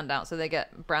freebies that they hand out, so they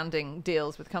get branding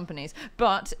deals with companies.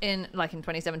 But in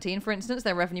 2017, for instance,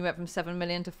 their revenue went from $7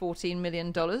 million to $14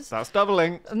 million. That's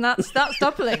doubling. And that's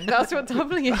doubling. That's what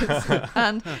doubling is.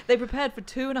 And they prepared for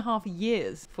 2.5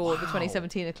 years for the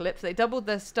 2017 eclipse. They doubled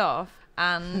their staff.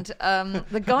 And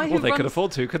the guy who Well, they could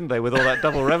afford to, couldn't they, with all that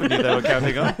double revenue they were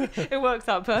counting on? It works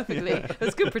out perfectly.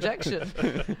 It's good projection.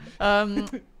 And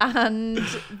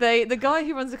the guy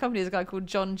who runs the company is a guy called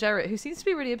John Jarrett, who seems to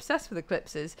be really obsessed with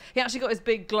eclipses. He actually got his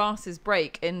big glasses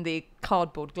break in the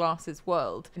cardboard glasses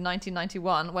world in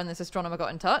 1991 when this astronomer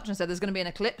got in touch and said, there's going to be an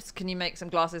eclipse, can you make some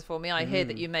glasses for me? I hear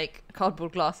that you make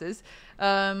cardboard glasses.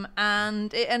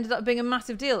 And it ended up being a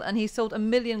massive deal, and he sold 1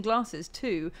 million glasses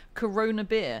to Corona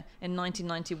beer in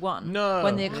 1991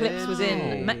 when the eclipse was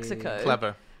in Mexico.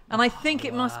 Clever. And I think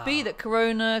it must be that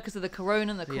Corona, because of the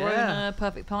Corona and the Corona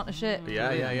perfect partnership.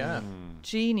 Yeah.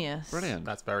 Genius. Brilliant.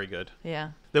 That's very good.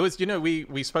 Yeah. There was,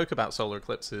 we spoke about solar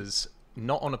eclipses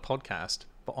not on a podcast,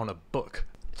 but on a book.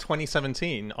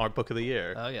 2017, our book of the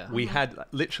year. Oh, yeah. We had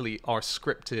literally our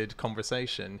scripted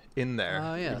conversation in there.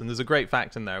 Oh, yeah. And there's a great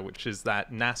fact in there, which is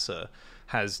that NASA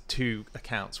has two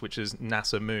accounts, which is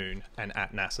NASA Moon and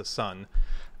 @NASA Sun.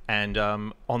 And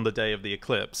on the day of the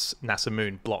eclipse, NASA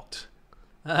Moon blocked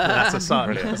NASA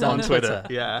Sun on Twitter.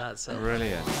 Yeah. That's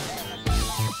Brilliant.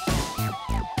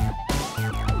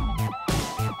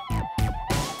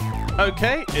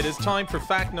 Okay, it is time for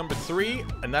fact number 3,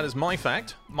 and that is my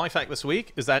fact. My fact this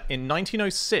week is that in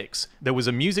 1906, there was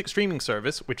a music streaming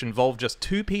service which involved just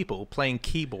 2 people playing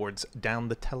keyboards down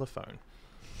the telephone.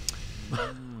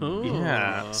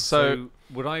 Yeah, so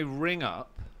would I ring up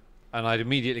and I'd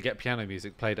immediately get piano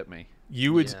music played at me?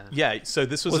 you would, so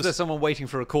this was... Was there someone waiting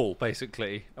for a call,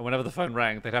 basically? And whenever the phone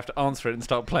rang, they'd have to answer it and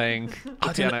start playing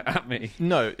the piano at me?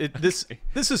 No, this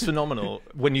is phenomenal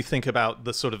when you think about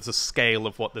the sort of the scale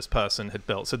of what this person had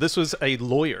built. So this was a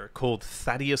lawyer called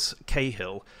Thaddeus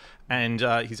Cahill, and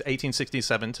he's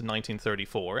 1867 to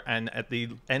 1934, and at the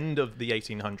end of the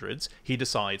 1800s, he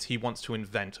decides he wants to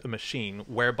invent a machine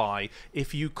whereby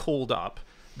if you called up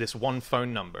this one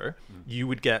phone number, you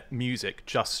would get music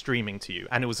just streaming to you.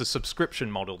 And it was a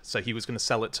subscription model. So he was going to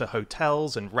sell it to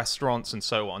hotels and restaurants and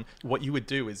so on. What you would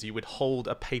do is you would hold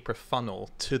a paper funnel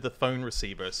to the phone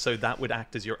receiver. So that would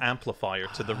act as your amplifier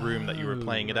to the room that you were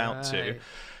playing it out to.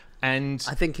 And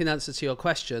I think in answer to your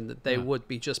question, that they would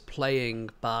be just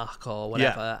playing Bach or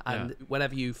whatever, and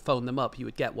whenever you phone them up, you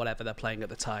would get whatever they're playing at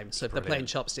the time. So if they're playing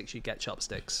chopsticks, you get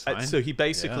chopsticks. So he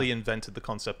basically invented the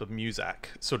concept of muzak,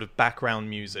 sort of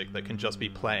background music that can just be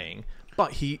playing.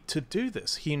 But to do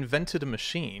this, he invented a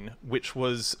machine which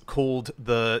was called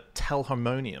the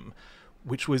telharmonium,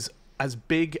 which was as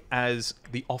big as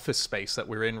the office space that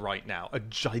we're in right now, a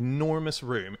ginormous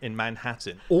room in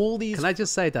Manhattan. All these... Can I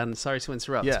just say, Dan, sorry to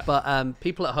interrupt, but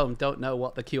people at home don't know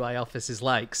what the QI office is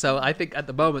like. So I think at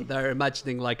the moment they're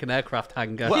imagining like an aircraft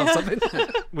hangar or something.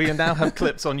 We now have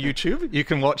clips on YouTube. You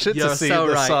can watch it to see so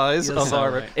the right. size You're of so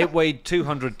our... right. It weighed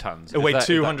 200 tons. It weighed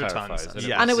 200 tons.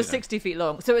 Yes. And it was 60 feet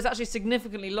long. So it's actually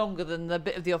significantly longer than the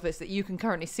bit of the office that you can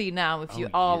currently see now if you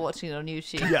are watching it on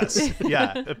YouTube. Yes,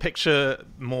 yeah. A picture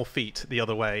more feet the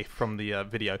other way from the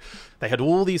video. They had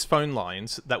all these phone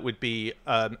lines that would be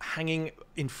hanging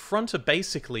in front of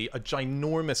basically a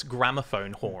ginormous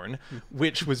gramophone horn,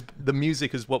 which was the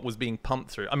music is what was being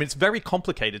pumped through. I mean, it's very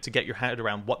complicated to get your head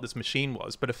around what this machine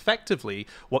was, but effectively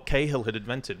what Cahill had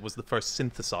invented was the first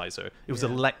synthesizer. It was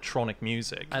electronic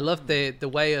music. I love the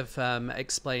way of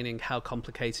explaining how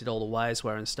complicated all the wires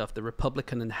were and stuff. The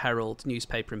Republican and Herald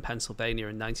newspaper in Pennsylvania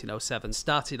in 1907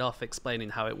 started off explaining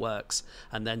how it works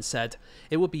and then said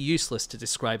it would be useless to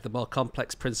describe the more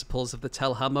complex principles of the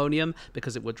telharmonium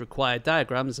because it would require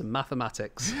diagrams and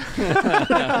mathematics.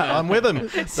 I'm with him.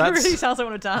 It really sounds like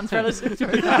one of Dan's relatives.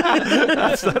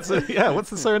 What's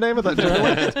the surname of that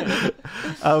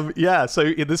journalist? So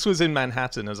this was in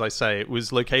Manhattan, as I say. It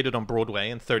was located on Broadway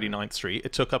and 39th Street.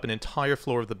 It took up an entire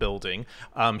floor of the building.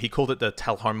 He called it the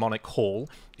Telharmonic Hall.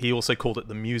 He also called it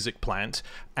the Music Plant,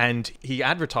 and he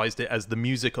advertised it as the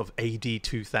music of AD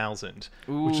 2000,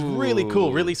 which is really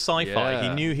cool, really sci-fi. Yeah. He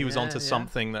knew he was onto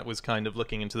something that was kind of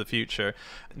looking into the future.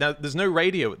 Now, there's no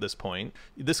radio at this point.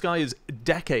 This guy is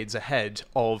decades ahead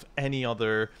of any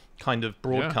other kind of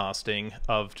broadcasting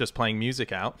of just playing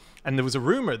music out. And there was a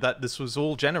rumor that this was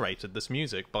all generated, this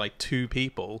music, by 2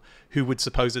 people who would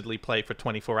supposedly play for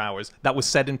 24 hours. That was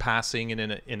said in passing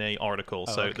in a article,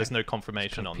 there's no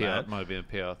confirmation on that. It might have been a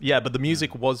PR. Yeah, but the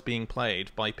music was being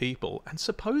played by people, and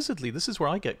supposedly, this is where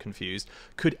I get confused,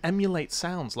 could emulate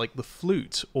sounds like the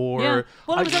flute or... Yeah.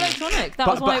 Well, it was electronic. That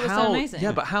was why it was so amazing.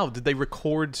 Yeah, but how? Did they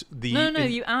record the... No,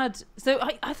 you add... So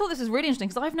I thought this was really interesting,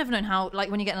 because I've never known how, like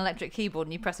when you get an electric keyboard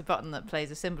and you press a button that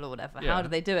plays a symbol or whatever, how do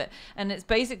they do it? And it's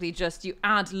basically just you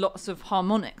add lots of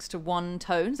harmonics to one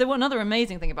tone. So another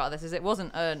amazing thing about this is it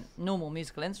wasn't a normal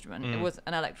musical instrument, it was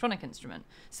an electronic instrument.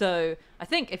 So I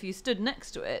think if you stood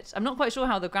next to it, I'm not quite sure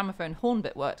how the gramophone horn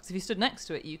bit worked, because if you stood next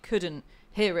to it you couldn't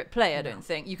hear it play. I don't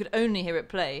think you could only hear it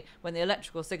play when the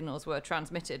electrical signals were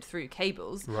transmitted through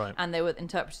cables, and they were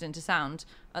interpreted into sound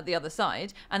at the other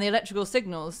side. And the electrical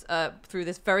signals through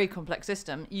this very complex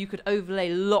system, you could overlay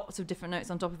lots of different notes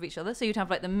on top of each other. So you'd have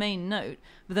like the main note,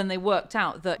 but then they worked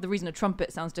out that the reason a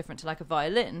trumpet sounds different to like a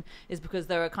violin is because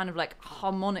there are kind of like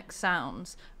harmonic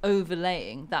sounds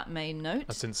overlaying that main note.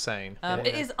 That's insane.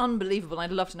 It is unbelievable.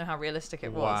 I'd love to know how realistic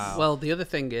it was. Well, the other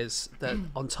thing is that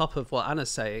on top of what Anna's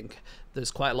saying,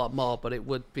 there's quite a lot more, but it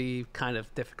would be kind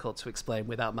of difficult to explain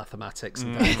without mathematics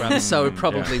and diagrams, so we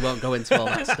probably won't go into all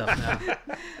that stuff now.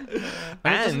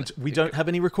 And we don't have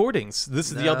any recordings.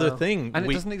 This is the other thing. And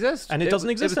it doesn't exist. And it doesn't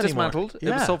exist It was anymore. dismantled. It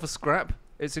Yeah. was sold for scrap.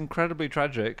 It's incredibly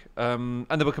tragic. And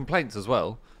there were complaints as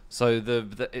well. So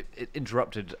it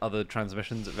interrupted other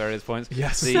transmissions at various points.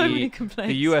 Yes. So many complaints.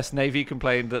 The US Navy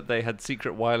complained that they had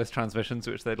secret wireless transmissions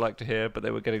which they'd like to hear, but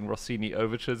they were getting Rossini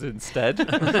overtures instead,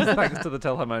 thanks to the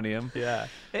telharmonium. Yeah.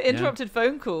 It interrupted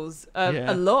phone calls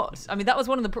a lot. I mean, that was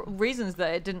one of the reasons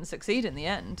that it didn't succeed in the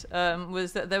end,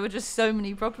 was that there were just so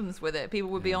many problems with it.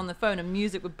 People would be on the phone and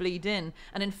music would bleed in.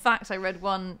 And in fact, I read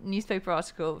one newspaper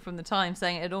article from the time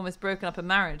saying it had almost broken up a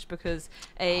marriage because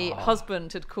a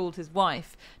husband had called his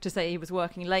wife to say he was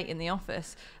working late in the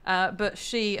office, but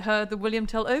she heard the William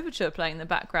Tell Overture playing in the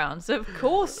background. So, of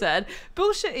course, said,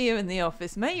 bullshit, are you in the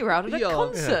office, mate? You're out at a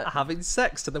concert. Having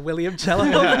sex to the William Tell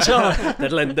Overture.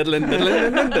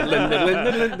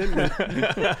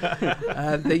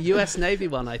 The US Navy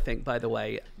one, I think, by the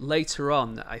way, later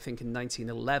on, I think in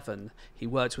 1911, he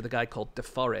worked with a guy called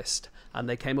DeForest, and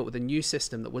they came up with a new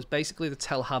system that was basically the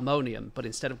telharmonium, but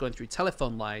instead of going through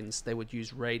telephone lines, they would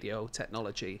use radio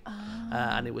technology.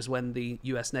 And it was when the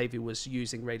US Navy was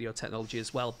using radio technology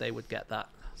as well, they would get that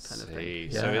kind of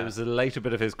thing. So it was a later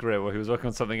bit of his career where he was working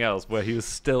on something else, where he was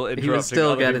still interrupting. He was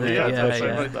still other getting people's it.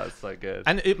 transmissions. That's so good.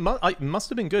 And it must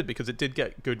have been good because it did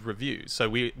get good reviews. So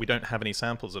we don't have any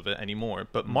samples of it anymore.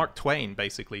 But Mark Twain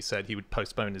basically said he would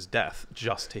postpone his death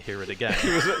just to hear it again.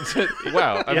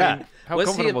 Wow. I mean, how Was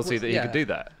confident he- was he that he yeah. could do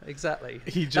that? Exactly.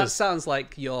 He That just- sounds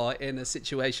like you're in a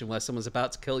situation where someone's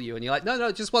about to kill you, and you're like,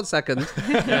 no, just 1 second.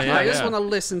 I just want to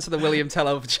listen to the William Tell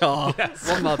Overture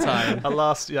one more time. a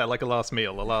last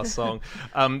meal, a last song.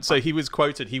 So he was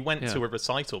quoted. He went to a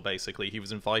recital. Basically, he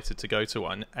was invited to go to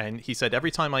one, and he said,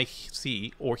 "Every time I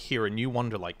see or hear a new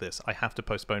wonder like this, I have to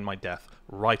postpone my death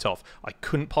right off. I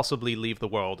couldn't possibly leave the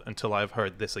world until I've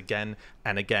heard this again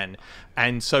and again."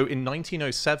 And so in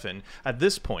 1907, at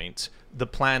this point, the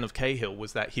plan of Cahill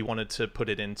was that he wanted to put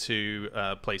it into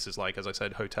places like, as I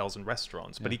said, hotels and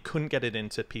restaurants, but he couldn't get it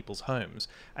into people's homes.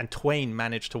 And Twain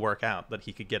managed to work out that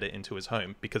he could get it into his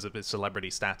home because of his celebrity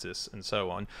status and so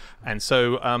on. And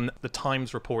so the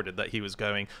Times reported that he was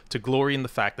going to glory in the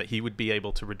fact that he would be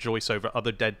able to rejoice over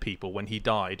other dead people when he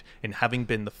died in having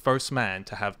been the first man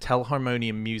to have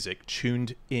telharmonium music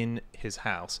tuned in his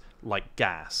house like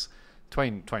gas.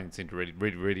 Twain seemed to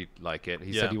really like it.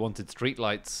 He said he wanted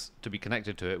streetlights to be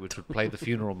connected to it, which would play the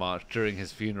funeral march during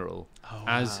his funeral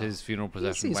as his funeral He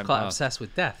procession seems went quite past. obsessed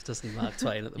with death, doesn't he, Mark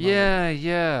Twain, at the moment?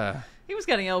 Yeah. He was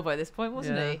getting old by this point,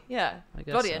 wasn't Yeah, he? Yeah. I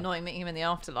guess Bloody so. annoying meeting him in the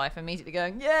afterlife and immediately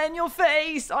going, yeah, in your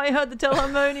face! I heard the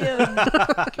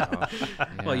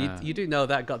telharmonium! Well, you do know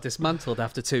that got dismantled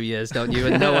after 2 years, don't you?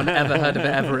 And no one ever heard of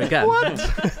it ever again.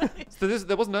 So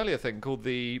there was an earlier thing called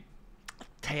the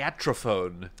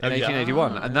Theatrophone in Oh, yeah.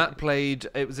 1881, and that played.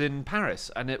 It was in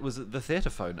Paris, and it was the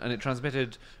theatrephone, and it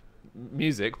transmitted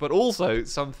music, but also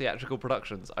some theatrical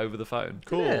productions over the phone.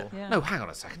 Cool. Yeah. Yeah. No, hang on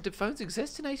a second. Did phones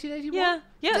exist in 1881?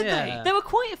 Yeah. There were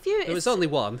quite a few. There was only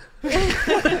one.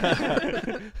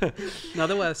 No,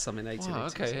 there were some in 1880. Wow,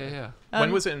 okay, yeah.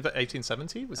 When was it in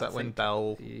 1870? Was that when think-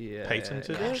 Bell yeah,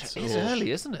 patented Gosh, it? it's Or-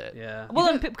 early, isn't it? Yeah.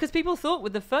 Well, because people thought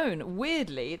with the phone,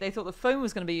 weirdly, they thought the phone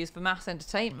was going to be used for mass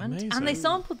entertainment, Amazing. and they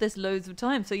sampled this loads of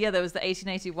times. So yeah, there was the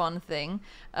 1881 thing.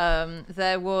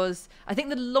 There was, I think,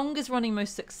 the longest-running,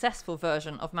 most successful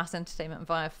version of mass entertainment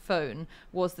via phone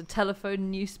was the telephone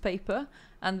newspaper.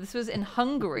 And this was in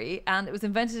Hungary, and it was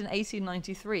invented in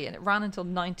 1893, and it ran until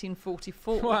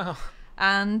 1944. Wow.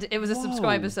 And it was a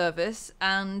subscriber Whoa. service,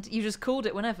 and you just called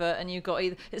it whenever, and you got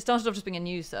either. It started off just being a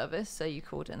news service, so you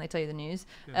called it and they tell you the news.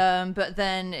 But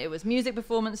then it was music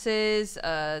performances.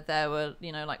 There were,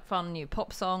 like fun new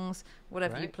pop songs,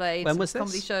 whatever you Right. played. When some was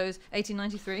comedy this? shows?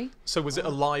 1893. So was it a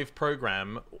live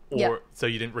program, or Yeah. so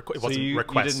you didn't it So wasn't you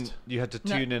request? you had to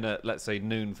No. tune in at, let's say,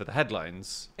 noon for the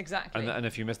headlines. Exactly. And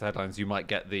if you missed the headlines, you might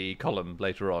get the column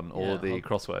later on or Yeah, the or-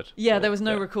 crossword. Yeah, there was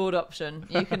no Yeah. record option.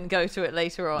 You can go to it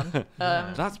later on.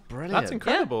 That's brilliant. That's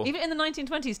incredible. Yeah, even in the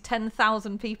 1920s,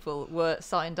 10,000 people were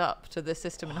signed up to this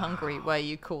system in Hungary where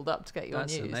you called up to get your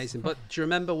That's news. amazing. But do you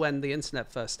remember when the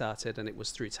internet first started and it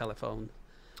was through telephone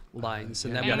lines?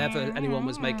 And then whenever anyone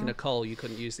was making a call, you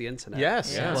couldn't use the internet.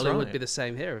 Yes, Yeah. that's Well, it would right. be the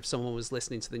same here. If someone was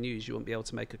listening to the news, you wouldn't be able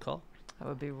to make a call. That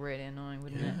would be really annoying,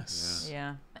 wouldn't Yes. it?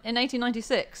 Yeah. In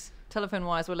 1896, telephone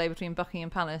wires were laid between Buckingham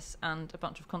Palace and a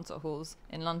bunch of concert halls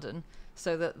in London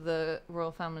so that the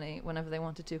royal family, whenever they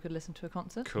wanted to, could listen to a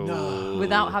concert. Cool.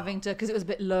 Without having to, because it was a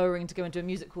bit lowering to go into a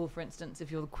music hall, for instance,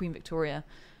 if you're the Queen Victoria.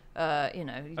 You A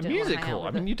don't wanna music hang out hall? I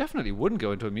with mean, it. you definitely wouldn't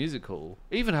go into a music hall.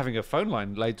 Even having a phone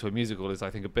line laid to a music hall is, I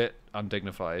think, a bit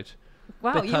undignified.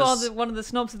 Wow, you are one of the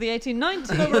snobs of the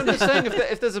 1890s. No, I'm just saying,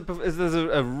 if there's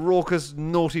a raucous,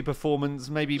 naughty performance,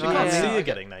 maybe... You can't see her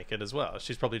getting naked as well.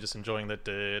 She's probably just enjoying the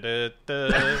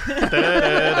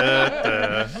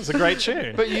da-da-da-da-da-da-da. It's a great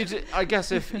tune. But I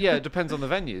guess it depends on the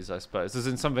venues, I suppose. As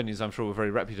in some venues, I'm sure, were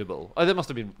very reputable. Oh, there must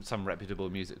have been some reputable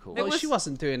music halls. Well, she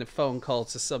wasn't doing a phone call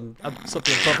to something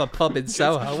above a pub in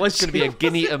Soho. It's going to be a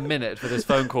guinea a minute for this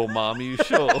phone call, Mum. Are you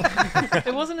sure?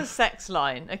 It wasn't a sex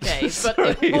line, okay,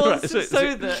 but it was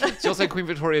so that... So you're saying Queen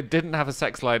Victoria didn't have a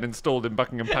sex line installed in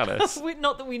Buckingham Palace?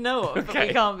 Not that we know of, but Okay.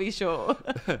 we can't be sure.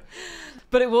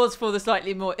 But it was for the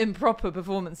slightly more improper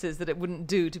performances that it wouldn't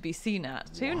do to be seen at.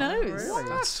 Who knows?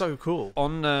 That's so cool.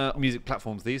 On music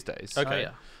platforms these days. Okay. Oh,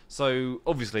 yeah. So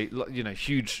obviously,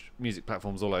 huge music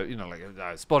platforms all over, like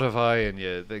Spotify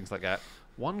and things like that.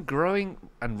 One growing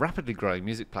and rapidly growing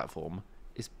music platform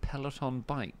is Peloton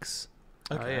bikes.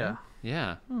 Oh, yeah.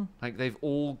 Yeah, like they've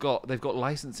got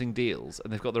licensing deals,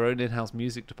 and they've got their own in-house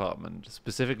music department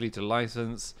specifically to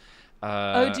license.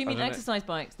 Do you mean exercise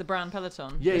bikes? The brand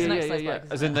Peloton? Yeah, It's yeah, an yeah, exercise yeah. bike,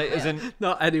 As isn't in, it? as in,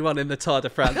 Not anyone in the Tour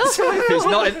de France.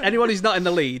 Anyone who's not in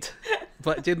the lead,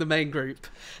 but in the main group.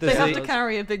 They have to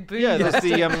carry a big boom. yeah, there's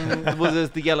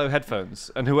the yellow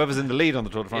headphones, and whoever's in the lead on the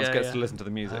Tour de France Yeah, gets yeah. to listen to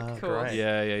the music. Oh, Cool. great.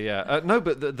 Yeah. No,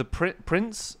 but the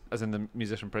Prince, as in the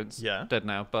musician Prince, Yeah. dead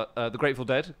now. But the Grateful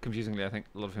Dead, confusingly, I think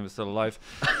a lot of him is still alive,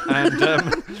 and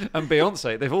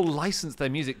Beyonce, they've all licensed their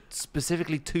music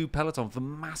specifically to Peloton for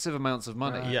massive amounts of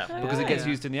money. Right. Yeah. Because it gets Yeah.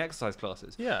 used in the exercise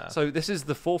classes. Yeah. So this is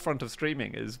the forefront of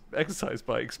streaming, is exercise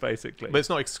bikes, basically. But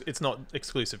it's not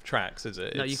exclusive tracks, is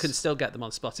it? No, you can still get them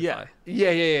on Spotify.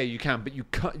 Yeah, you can, but you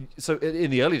can't. So in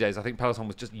the early days, I think Peloton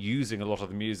was just using a lot of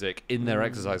the music in their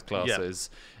exercise classes,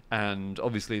 and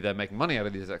obviously they're making money out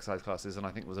of these exercise classes, and I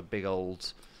think it was the big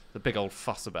old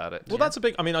fuss about it. Well, that's a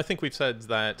big... I mean, I think we've said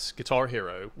that Guitar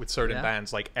Hero, with certain Yeah.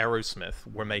 bands like Aerosmith,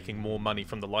 were making more money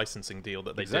from the licensing deal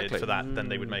that they Exactly. did for that than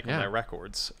they would make on Yeah. their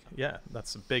records. Yeah,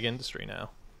 that's a big industry now.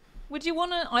 Would you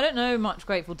want to... I don't know much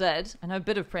Grateful Dead. I know a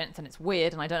bit of Prince, and it's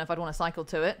weird, and I don't know if I'd want to cycle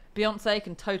to it. Beyonce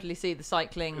can totally see the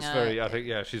cycling... It's very. I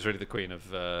think she's really the queen of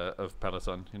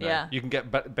Peloton. Yeah. You can get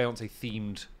Beyonce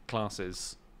themed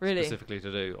classes Really? specifically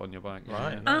to do on your bike.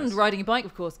 Right. Yeah. And Nice. riding a bike,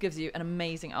 of course, gives you an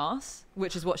amazing arse,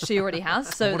 which is what she already has.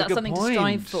 So What a that's good something point. to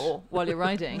strive for while you're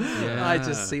riding. Yeah. I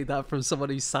just see that from someone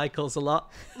who cycles a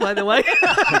lot, by the way.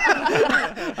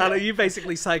 Anna, you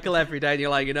basically cycle every day, and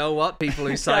you're like, you know what? People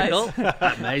who cycle,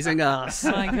 amazing ass.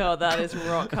 My God, that is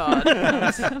rock hard.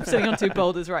 I'm sitting on two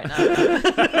boulders right now.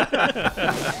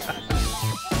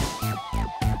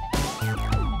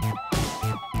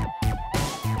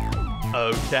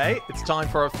 Okay, it's time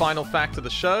for our final fact of the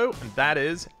show, and that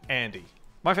is Andy.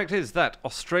 My fact is that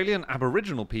Australian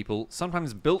Aboriginal people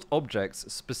sometimes built objects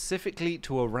specifically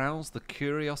to arouse the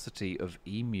curiosity of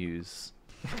emus.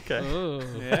 Okay.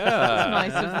 Yeah.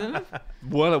 Nice of them.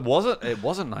 Well, it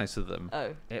wasn't nice of them.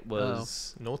 Oh. It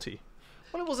was. Naughty.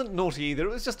 Well, it wasn't naughty either.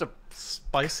 It was just a.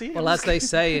 Spicy? Well, as they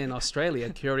say in Australia,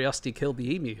 curiosity killed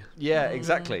the emu. Yeah,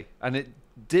 exactly. And it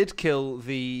did kill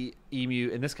the emu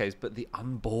in this case, but the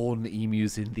unborn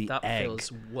emus in the That egg.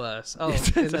 feels worse. Oh,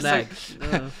 It's in an egg.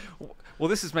 Well,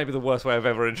 this is maybe the worst way I've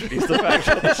ever introduced the fact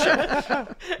on the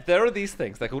show. There are these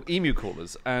things, they're called emu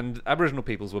coolers, and Aboriginal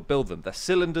peoples will build them. They're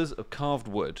cylinders of carved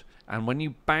wood, and when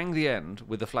you bang the end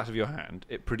with the flat of your hand,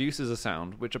 it produces a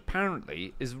sound which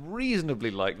apparently is reasonably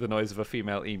like the noise of a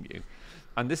female emu.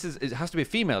 And it has to be a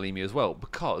female emu as well,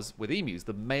 because with emus,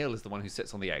 the male is the one who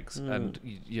sits on the eggs and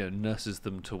nurses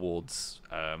them towards,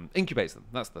 incubates them.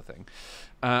 That's the thing.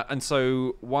 And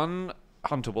so one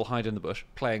hunter will hide in the bush,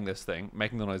 playing this thing,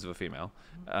 making the noise of a female,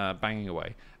 banging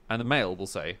away, and the male will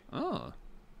say, "Oh,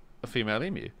 a female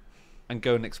emu," and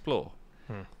go and explore.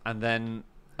 And then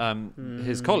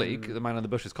his colleague, the man in the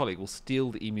bush's colleague, will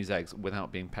steal the emu's eggs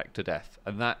without being pecked to death.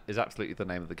 And that is absolutely the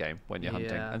name of the game when you're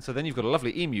hunting. Yeah. And so then you've got a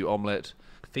lovely emu omelette,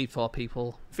 Feed for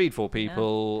people. feed for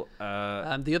people.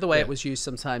 The other way it was used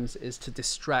sometimes is to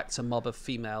distract a mob of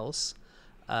females,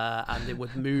 and it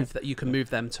would move that you can move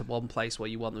them to one place where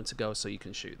you want them to go, so you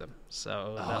can shoot them.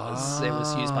 So it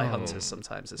was used by hunters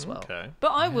sometimes as well. Okay.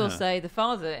 But I will say the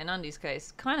father, in Andy's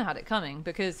case, kind of had it coming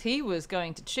because he was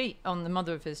going to cheat on the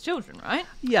mother of his children, right?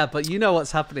 Yeah, but you know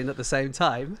what's happening at the same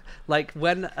time. Like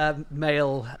when a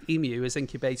male emu is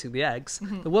incubating the eggs,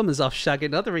 the woman's off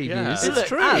shagging other emus. Yeah. It's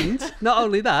true. And not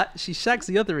only that, she shags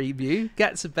the other emu,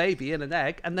 gets a baby and an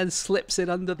egg, and then slips in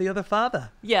under the other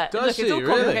father. Yeah, Does look, she it's all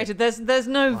really? complicated. There's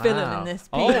no villain in this piece.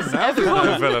 Oh, now there's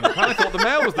no villain. I thought the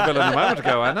male was the villain a moment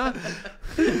ago, Anna.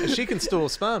 She can store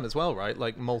sperm as well, right?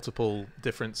 Like multiple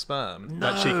different sperm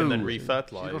that she can then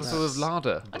refertilize. She's got a sort of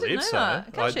larder. I didn't know so.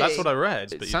 that. Can That's she? what I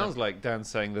read. It but you sounds don't- like Dan's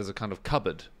saying there's a kind of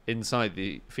cupboard inside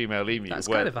the female emu. That's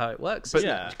where, kind of how it works. But isn't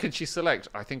it? Yeah. can she select,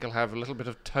 I think I'll have a little bit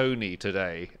of Tony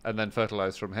today, and then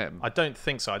fertilise from him? I don't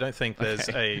think so. I don't think there's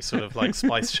a sort of like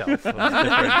spice shelf of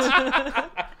different.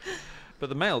 But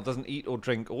the male doesn't eat or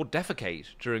drink or defecate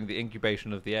during the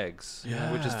incubation of the eggs,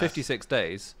 which is 56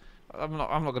 days. I'm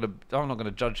not going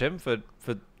to judge him for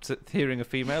hearing a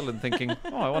female and thinking,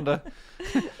 oh, I wonder.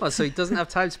 Well, so he doesn't have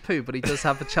time to poo, but he does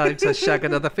have the time to shag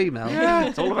another female. Yeah,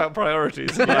 it's all about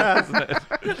priorities, isn't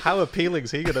it? How appealing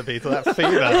is he going to be to that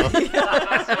female?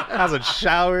 Hasn't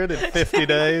showered in 50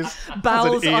 days.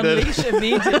 Bowels hasn't eaten. unleash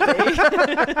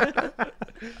immediately.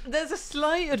 There's a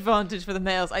slight advantage for the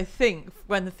males, I think,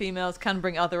 when the females can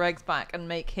bring other eggs back and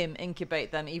make him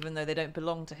incubate them, even though they don't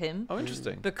belong to him. Oh,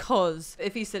 interesting. Because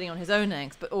if he's sitting on his own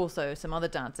eggs, but also some other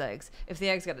dad's eggs, if the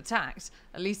eggs get attacked,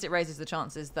 at least it raises the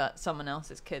chances that someone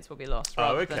else's kids will be lost. Oh,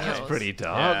 rather okay. than That's yours. Pretty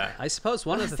dark. Yeah. I suppose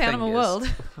one of That's the the things animal is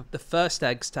world. the first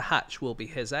eggs to hatch will be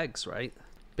his eggs, right?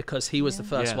 Because he was the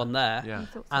first Yeah. one there. Yeah.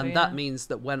 thought so, And that yeah. means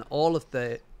that when all of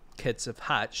the kids have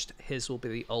hatched, his will be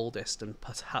the oldest and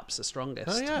perhaps the strongest.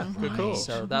 Oh yeah, good call.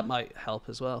 So that might help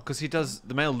as well. Because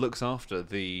the male looks after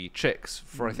the chicks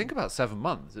for I think about 7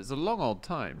 months. It's a long old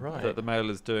time Right. that the male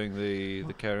is doing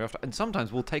the caring after, and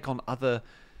sometimes we'll take on other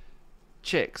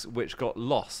chicks which got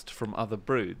lost from other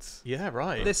broods. Yeah,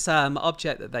 right. This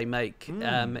object that they make,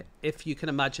 if you can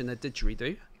imagine a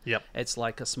didgeridoo, Yep. it's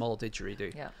like a small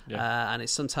didgeridoo. Yeah. And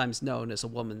it's sometimes known as a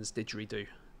woman's didgeridoo.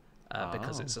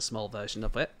 Because Oh. it's a small version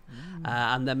of it.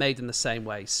 And they're made in the same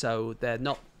way. So they're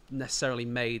not necessarily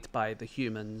made by the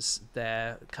humans.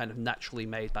 They're kind of naturally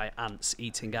made by ants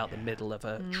eating out the middle of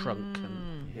a trunk.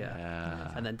 And,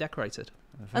 and then decorated.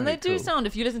 And they Very do cool. sound,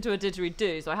 if you listen to a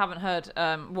didgeridoo, so I haven't heard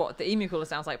what the emu caller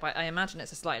sounds like, but I imagine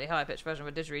it's a slightly higher pitched version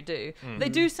of a didgeridoo. They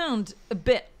do sound a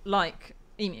bit like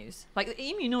emus. Like the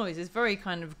emu noise is very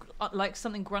kind of like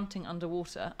something grunting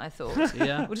underwater, I thought.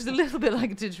 Yeah. Which is a little bit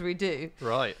like a didgeridoo.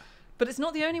 Right. But it's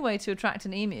not the only way to attract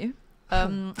an emu.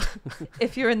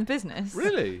 If you're in the business.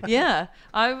 Really? Yeah.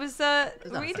 I was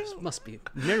reading... There must be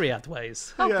myriad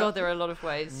ways. Oh, Yeah. God, there are a lot of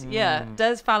ways. Yeah.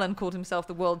 Des Fallon called himself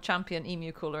the world champion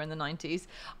emu caller in the 90s.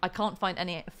 I can't find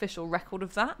any official record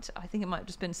of that. I think it might have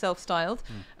just been self-styled.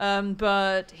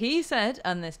 But he said,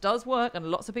 and this does work, and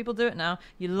lots of people do it now,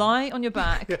 you lie on your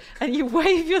back and you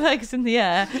wave your legs in the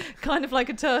air, kind of like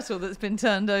a turtle that's been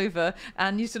turned over,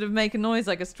 and you sort of make a noise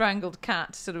like a strangled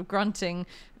cat, sort of grunting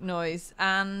noise,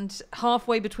 and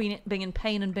halfway between it being in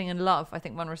pain and being in love, I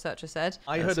think one researcher said.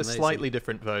 I That's heard a amazing. slightly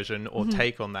different version or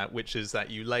take on that, which is that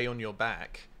you lay on your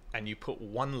back and you put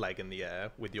one leg in the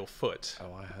air with your foot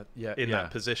Oh, I heard. Yeah. in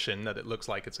that position that it looks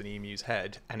like it's an emu's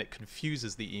head, and it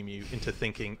confuses the emu into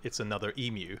thinking it's another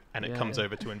emu, and it Yeah, comes yeah.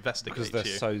 over to investigate Because they're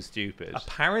you. so stupid.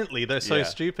 Apparently, they're so Yeah.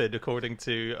 stupid, according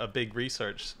to a big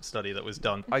research study that was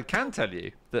done. I can tell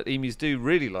you that emus do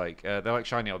really like they like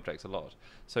shiny objects a lot.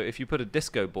 So if you put a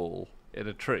disco ball in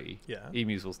a tree, Yeah.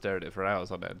 emus will stare at it for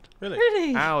hours on end. Really?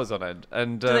 Really? Hours on end.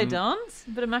 And Do they dance?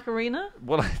 A bit of Macarena?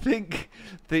 well, I think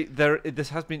this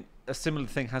has been a similar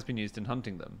thing has been used in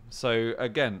hunting them. So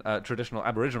again, traditional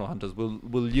Aboriginal hunters will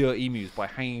lure emus by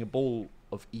hanging a ball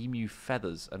of emu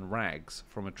feathers and rags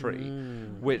from a tree,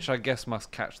 which I guess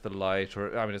must catch the light,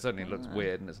 or I mean, it certainly looks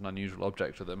weird and it's an unusual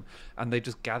object to them, and they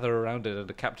just gather around it and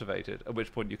are captivated. At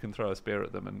which point you can throw a spear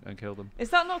at them and kill them. Is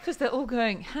that not because they're all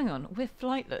going, hang on, we're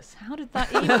flightless. How did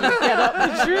that emu get up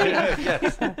the tree?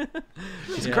 Yes.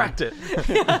 He's Yeah. cracked it.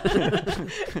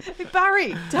 Hey,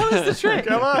 Barry, tell us the trick.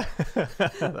 Come on.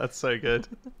 That's so good.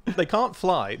 They can't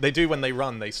fly. They do when they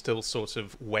run. They still sort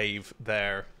of wave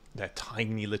their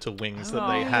tiny little wings that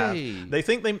they have. Hey. They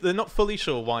think they're not fully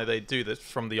sure why they do this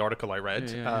from the article I read.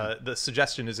 Yeah. The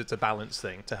suggestion is it's a balance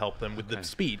thing to help them with the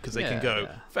speed, because they can Yeah, go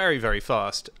yeah. very, very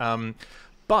fast.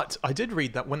 But I did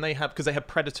read that when they have, because they have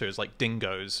predators like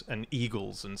dingoes and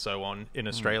eagles and so on in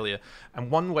Australia, and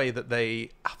one way that they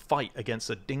fight against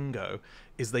a dingo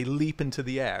is they leap into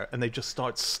the air and they just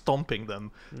start stomping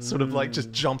them, sort of like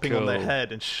just jumping on their Cool.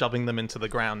 head and shoving them into the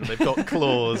ground. They've got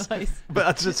claws, Nice.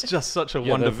 but it's just such a Yeah,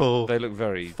 wonderful They look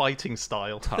very fighting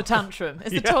style. The tantrum. It's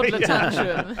the Yeah, toddler yeah.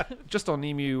 tantrum. just on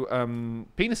emu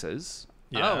penises.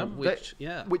 Yeah.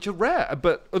 Oh, Which are rare,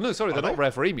 but no, sorry, they're Are not they?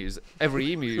 rare for emus.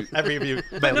 Every emu. Every of you,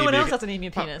 But no one else has an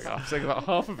emu penis. I'm saying about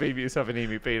half of emus have an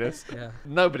emu penis. Yeah.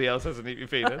 Nobody else has an emu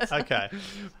penis. Okay.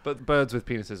 But birds with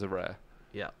penises are rare.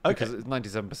 Yeah. Okay. Because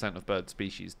 97% of bird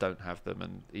species don't have them,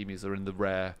 and emus are in the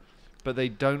rare. But they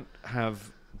don't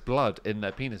have blood in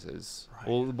their penises,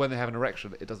 or when they have an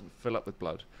erection, it doesn't fill up with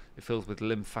blood. It fills with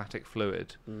lymphatic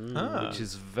fluid, which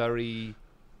is very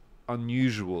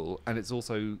unusual, and it's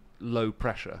also low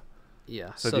pressure.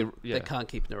 Yeah, So so they they can't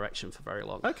keep an erection for very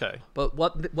long. Okay. But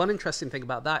one interesting thing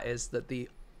about that is that the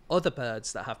other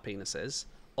birds that have penises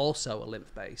also are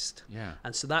lymph-based. Yeah.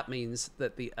 And so that means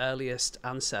that the earliest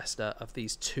ancestor of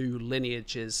these two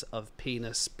lineages of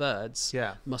penis birds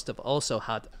must have also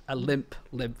had a lymph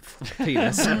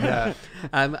penis.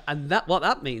 And what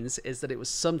that means is that it was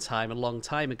sometime a long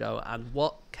time ago, and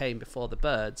what came before the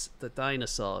birds? The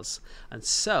dinosaurs. And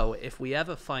so if we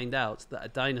ever find out that a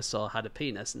dinosaur had a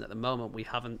penis, and at the moment we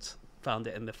haven't found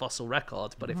it in the fossil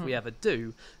record, but if we ever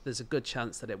do, there's a good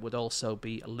chance that it would also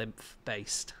be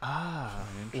lymph-based.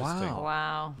 Interesting.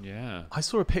 Wow. Yeah. I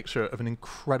saw a picture of an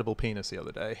incredible penis the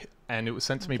other day, and it was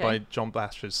sent to me by John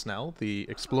Blashford Snell, the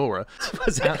explorer.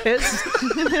 Was it his?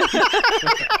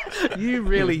 You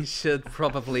really should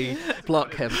probably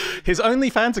block him. His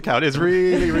OnlyFans account is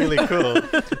really, really cool.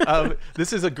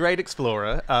 This is a great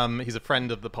explorer. He's a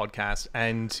friend of the podcast,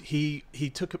 and he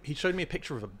showed me a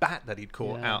picture of a bat that he'd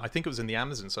caught out. I think it was in the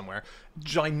Amazon somewhere.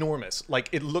 Ginormous. Like,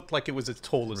 it looked like it was as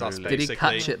tall as us, Really? basically.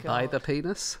 Did he catch it by the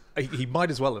penis? He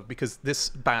might as well have, because this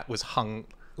bat was hung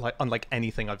like unlike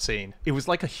anything I've seen. It was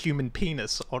like a human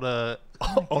penis on a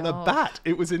bat.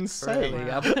 It was insane.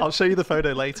 Really? I'll show you the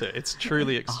photo later. It's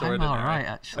truly extraordinary. I'm all right,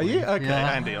 actually. Are you? Okay,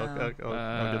 Yeah. Andy,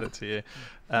 I'll give it to you.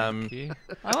 Thank you.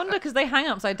 I wonder, because they hang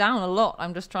upside down a lot.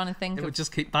 I'm just trying to think It of... would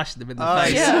just keep bashing them in the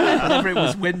face Yeah. whenever it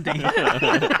was windy.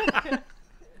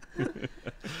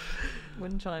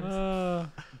 wind chimes.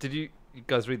 Did you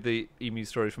guys read the emu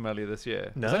story from earlier this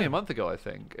year? No. It was only a month ago, I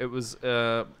think. It was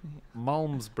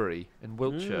Malmesbury in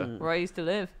Wiltshire. Where I used to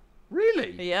live.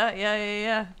 Really?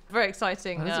 Yeah. Very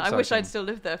exciting. That is I wish exciting. I'd still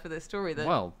lived there for this story. Then.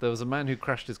 Well, there was a man who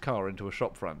crashed his car into a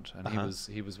shop front, and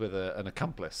he was with an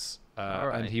accomplice,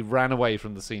 and he ran away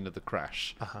from the scene of the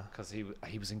crash because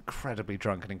he was incredibly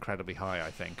drunk and incredibly high,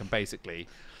 I think, and basically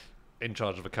in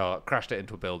charge of a car, crashed it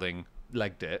into a building,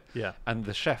 legged it. Yeah. And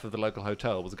the chef of the local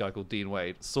hotel was a guy called Dean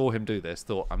Wade, saw him do this,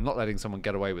 thought, I'm not letting someone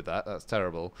get away with that. That's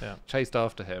terrible. Yeah. Chased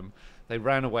after him. They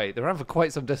ran away. They ran for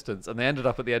quite some distance, and they ended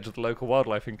up at the edge of the local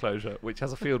wildlife enclosure, which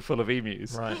has a field full of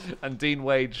emus. Right. And Dean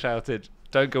Wade shouted,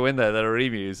 "Don't go in there, there are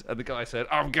emus." And the guy said,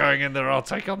 "I'm going in there, I'll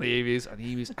take on the emus." And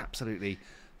the emus absolutely...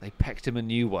 They pecked him a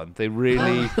new one. They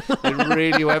really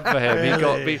went for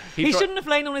him. He shouldn't have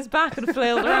lain on his back and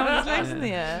flailed around with his legs in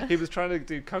the air. He was trying to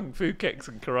do kung fu kicks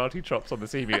and karate chops on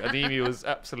this emu, and the emu was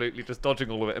absolutely just dodging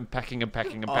all of it and pecking him.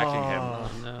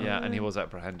 No. Yeah, and he was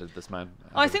apprehended, this man.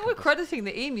 I think we're crediting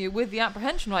the emu with the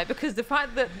apprehension, right? Because the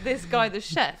fact that this guy, the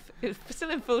chef, is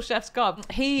still in full chef's garb,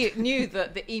 he knew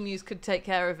that the emus could take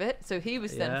care of it, so he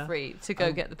was then free to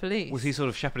go get the police. Was he sort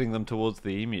of shepherding them towards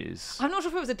the emus? I'm not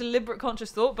sure if it was a deliberate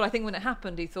conscious thought, but I think when it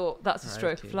happened, he thought, that's a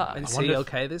stroke of luck. Is he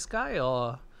okay, this guy,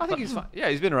 or...? I think he's fine. Yeah,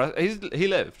 he's been arrested. He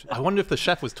lived. I wonder if the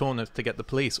chef was torn to get the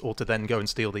police or to then go and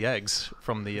steal the eggs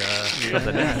from the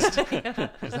nest.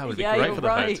 'Cause that would be Yeah, great you're for the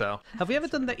right. hotel. Have we ever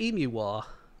done the emu war?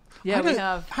 Yeah, I we don't-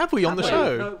 have. Have we on the Wait,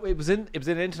 show? no, it was in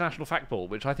International Fact Ball,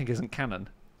 which I think isn't canon.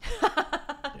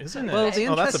 Isn't it? Well, the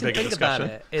oh, that's a interesting bigger thing about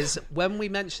discussion. it is when we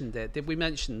mentioned it, did we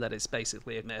mention that it's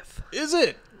basically a myth? Is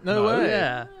it? No way.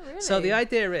 Yeah. really? So the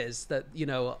idea is that,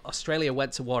 Australia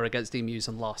went to war against emus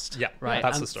and lost. Yeah, right.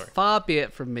 that's and the story. Far be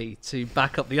it from me to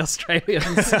back up the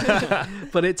Australians.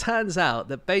 But it turns out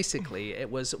that basically it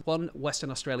was one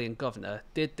Western Australian governor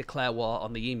did declare war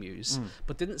on the emus,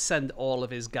 but didn't send all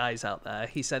of his guys out there.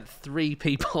 He sent 3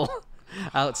 people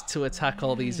out to attack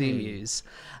all these emus.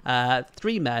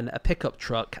 3 men, a pickup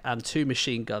truck, and 2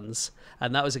 machine guns.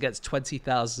 And that was against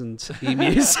 20,000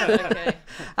 emus. Okay.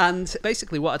 And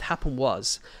basically what had happened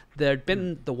was there'd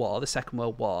been the war, the Second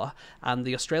World War, and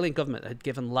the Australian government had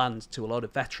given land to a lot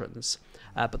of veterans.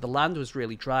 But the land was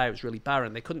really dry, it was really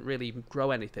barren. They couldn't really grow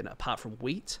anything apart from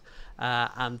wheat.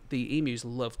 And the emus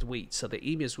loved wheat, so the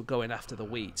emus were going after the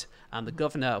wheat. And the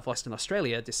governor of Western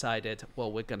Australia decided,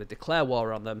 well, we're going to declare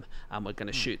war on them and we're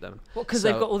going to shoot them. Well, because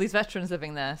they've got all these veterans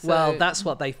living there. So... Well, that's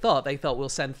what they thought. They thought we'll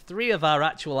send 3 of our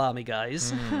actual army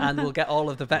guys and we'll get all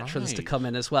of the veterans to Right. come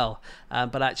in as well.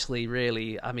 But actually,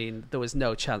 really, I mean, there was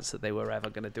no chance that they were ever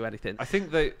going to do anything. I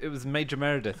think it was Major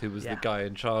Meredith who was the guy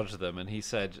in charge of them, and he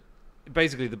said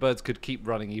basically the birds could keep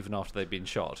running even after they'd been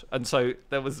shot, and so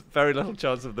there was very little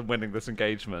chance of them winning this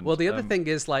engagement. Well, the other thing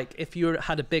is, like, if you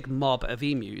had a big mob of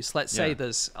emus, let's say Yeah.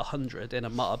 there's 100 in a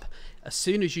mob, as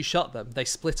soon as you shot them, they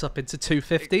split up into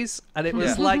 250s, and it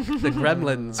was like the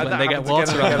gremlins when they get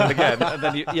water on them. again. And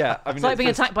then It's like being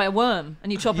attacked by a worm,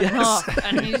 and you chop it in half,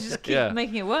 and you just keep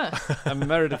making it worse. And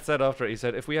Meredith said after it, he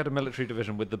said, if we had a military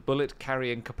division with the bullet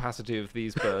carrying capacity of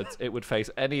these birds, it would face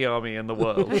any army in the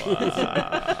world.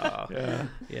 Yeah.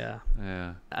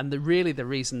 Yeah. And the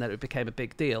reason that it became a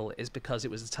big deal is because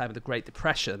it was the time of the Great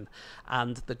Depression,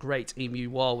 and the Great Emu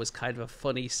War was kind of a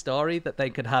funny story that they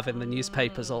could have in the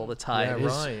newspapers all the time. Yeah,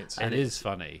 right. And it is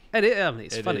funny.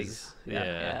 It's funny. Is.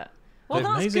 Yeah. Well,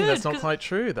 that's amazing. good, That's not quite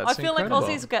true. That's I feel incredible.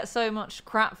 like Aussies get so much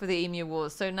crap for the Emu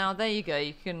Wars, so now there you go.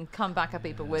 You can come back at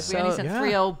people with. We only sent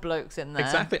 3 old blokes in there.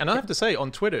 Exactly. And I have to say,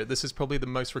 on Twitter, this is probably the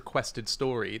most requested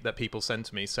story that people send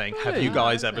to me saying, have you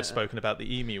guys ever spoken about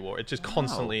the Emu War? It's just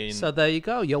constantly in... So there you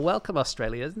go. You're welcome,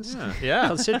 Australians. Yeah.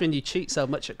 Considering you cheat so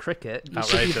much at cricket, you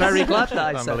should be Outrageous. very glad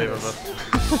that I said Unbelievable.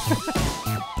 this.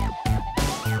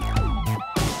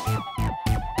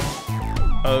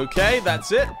 Okay,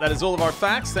 that's it. That is all of our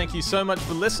facts. Thank you so much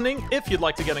for listening. If you'd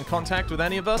like to get in contact with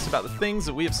any of us about the things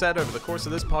that we have said over the course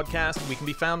of this podcast, we can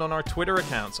be found on our Twitter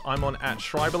accounts. I'm on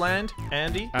 @Schreiberland,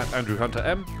 Andy,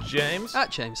 @AndrewHunterM, James,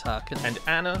 James Harkin, and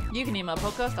Anna. You can email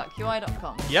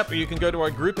podcast@qi.com. Yep, or you can go to our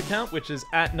group account, which is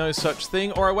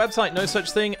 @NoSuchThing, or our website,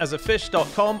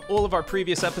 nosuchthingasafish.com. All of our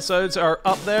previous episodes are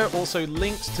up there. Also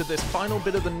linked to this final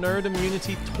bit of the Nerd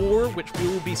Immunity Tour, which we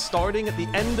will be starting at the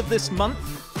end of this month.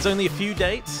 It's only a few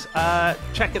days.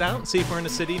 Check it out, see if we're in a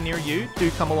city near you. Do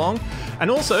come along.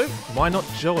 And also, why not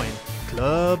join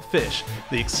Club Fish,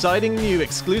 the exciting new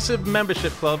exclusive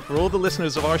membership club for all the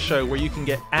listeners of our show, where you can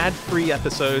get ad-free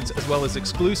episodes as well as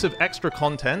exclusive extra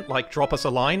content like Drop Us a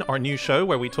Line, our new show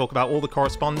where we talk about all the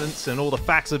correspondence and all the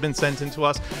facts that have been sent into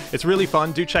us. It's really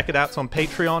fun. Do check it out. It's on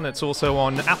Patreon. It's also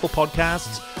on Apple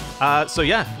Podcasts. So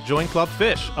yeah, join Club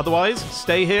Fish. Otherwise,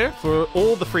 stay here for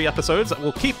all the free episodes that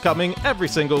will keep coming every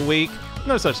single week.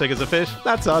 No such thing as a fish.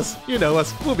 That's us. You know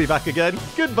us. We'll be back again.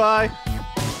 Goodbye.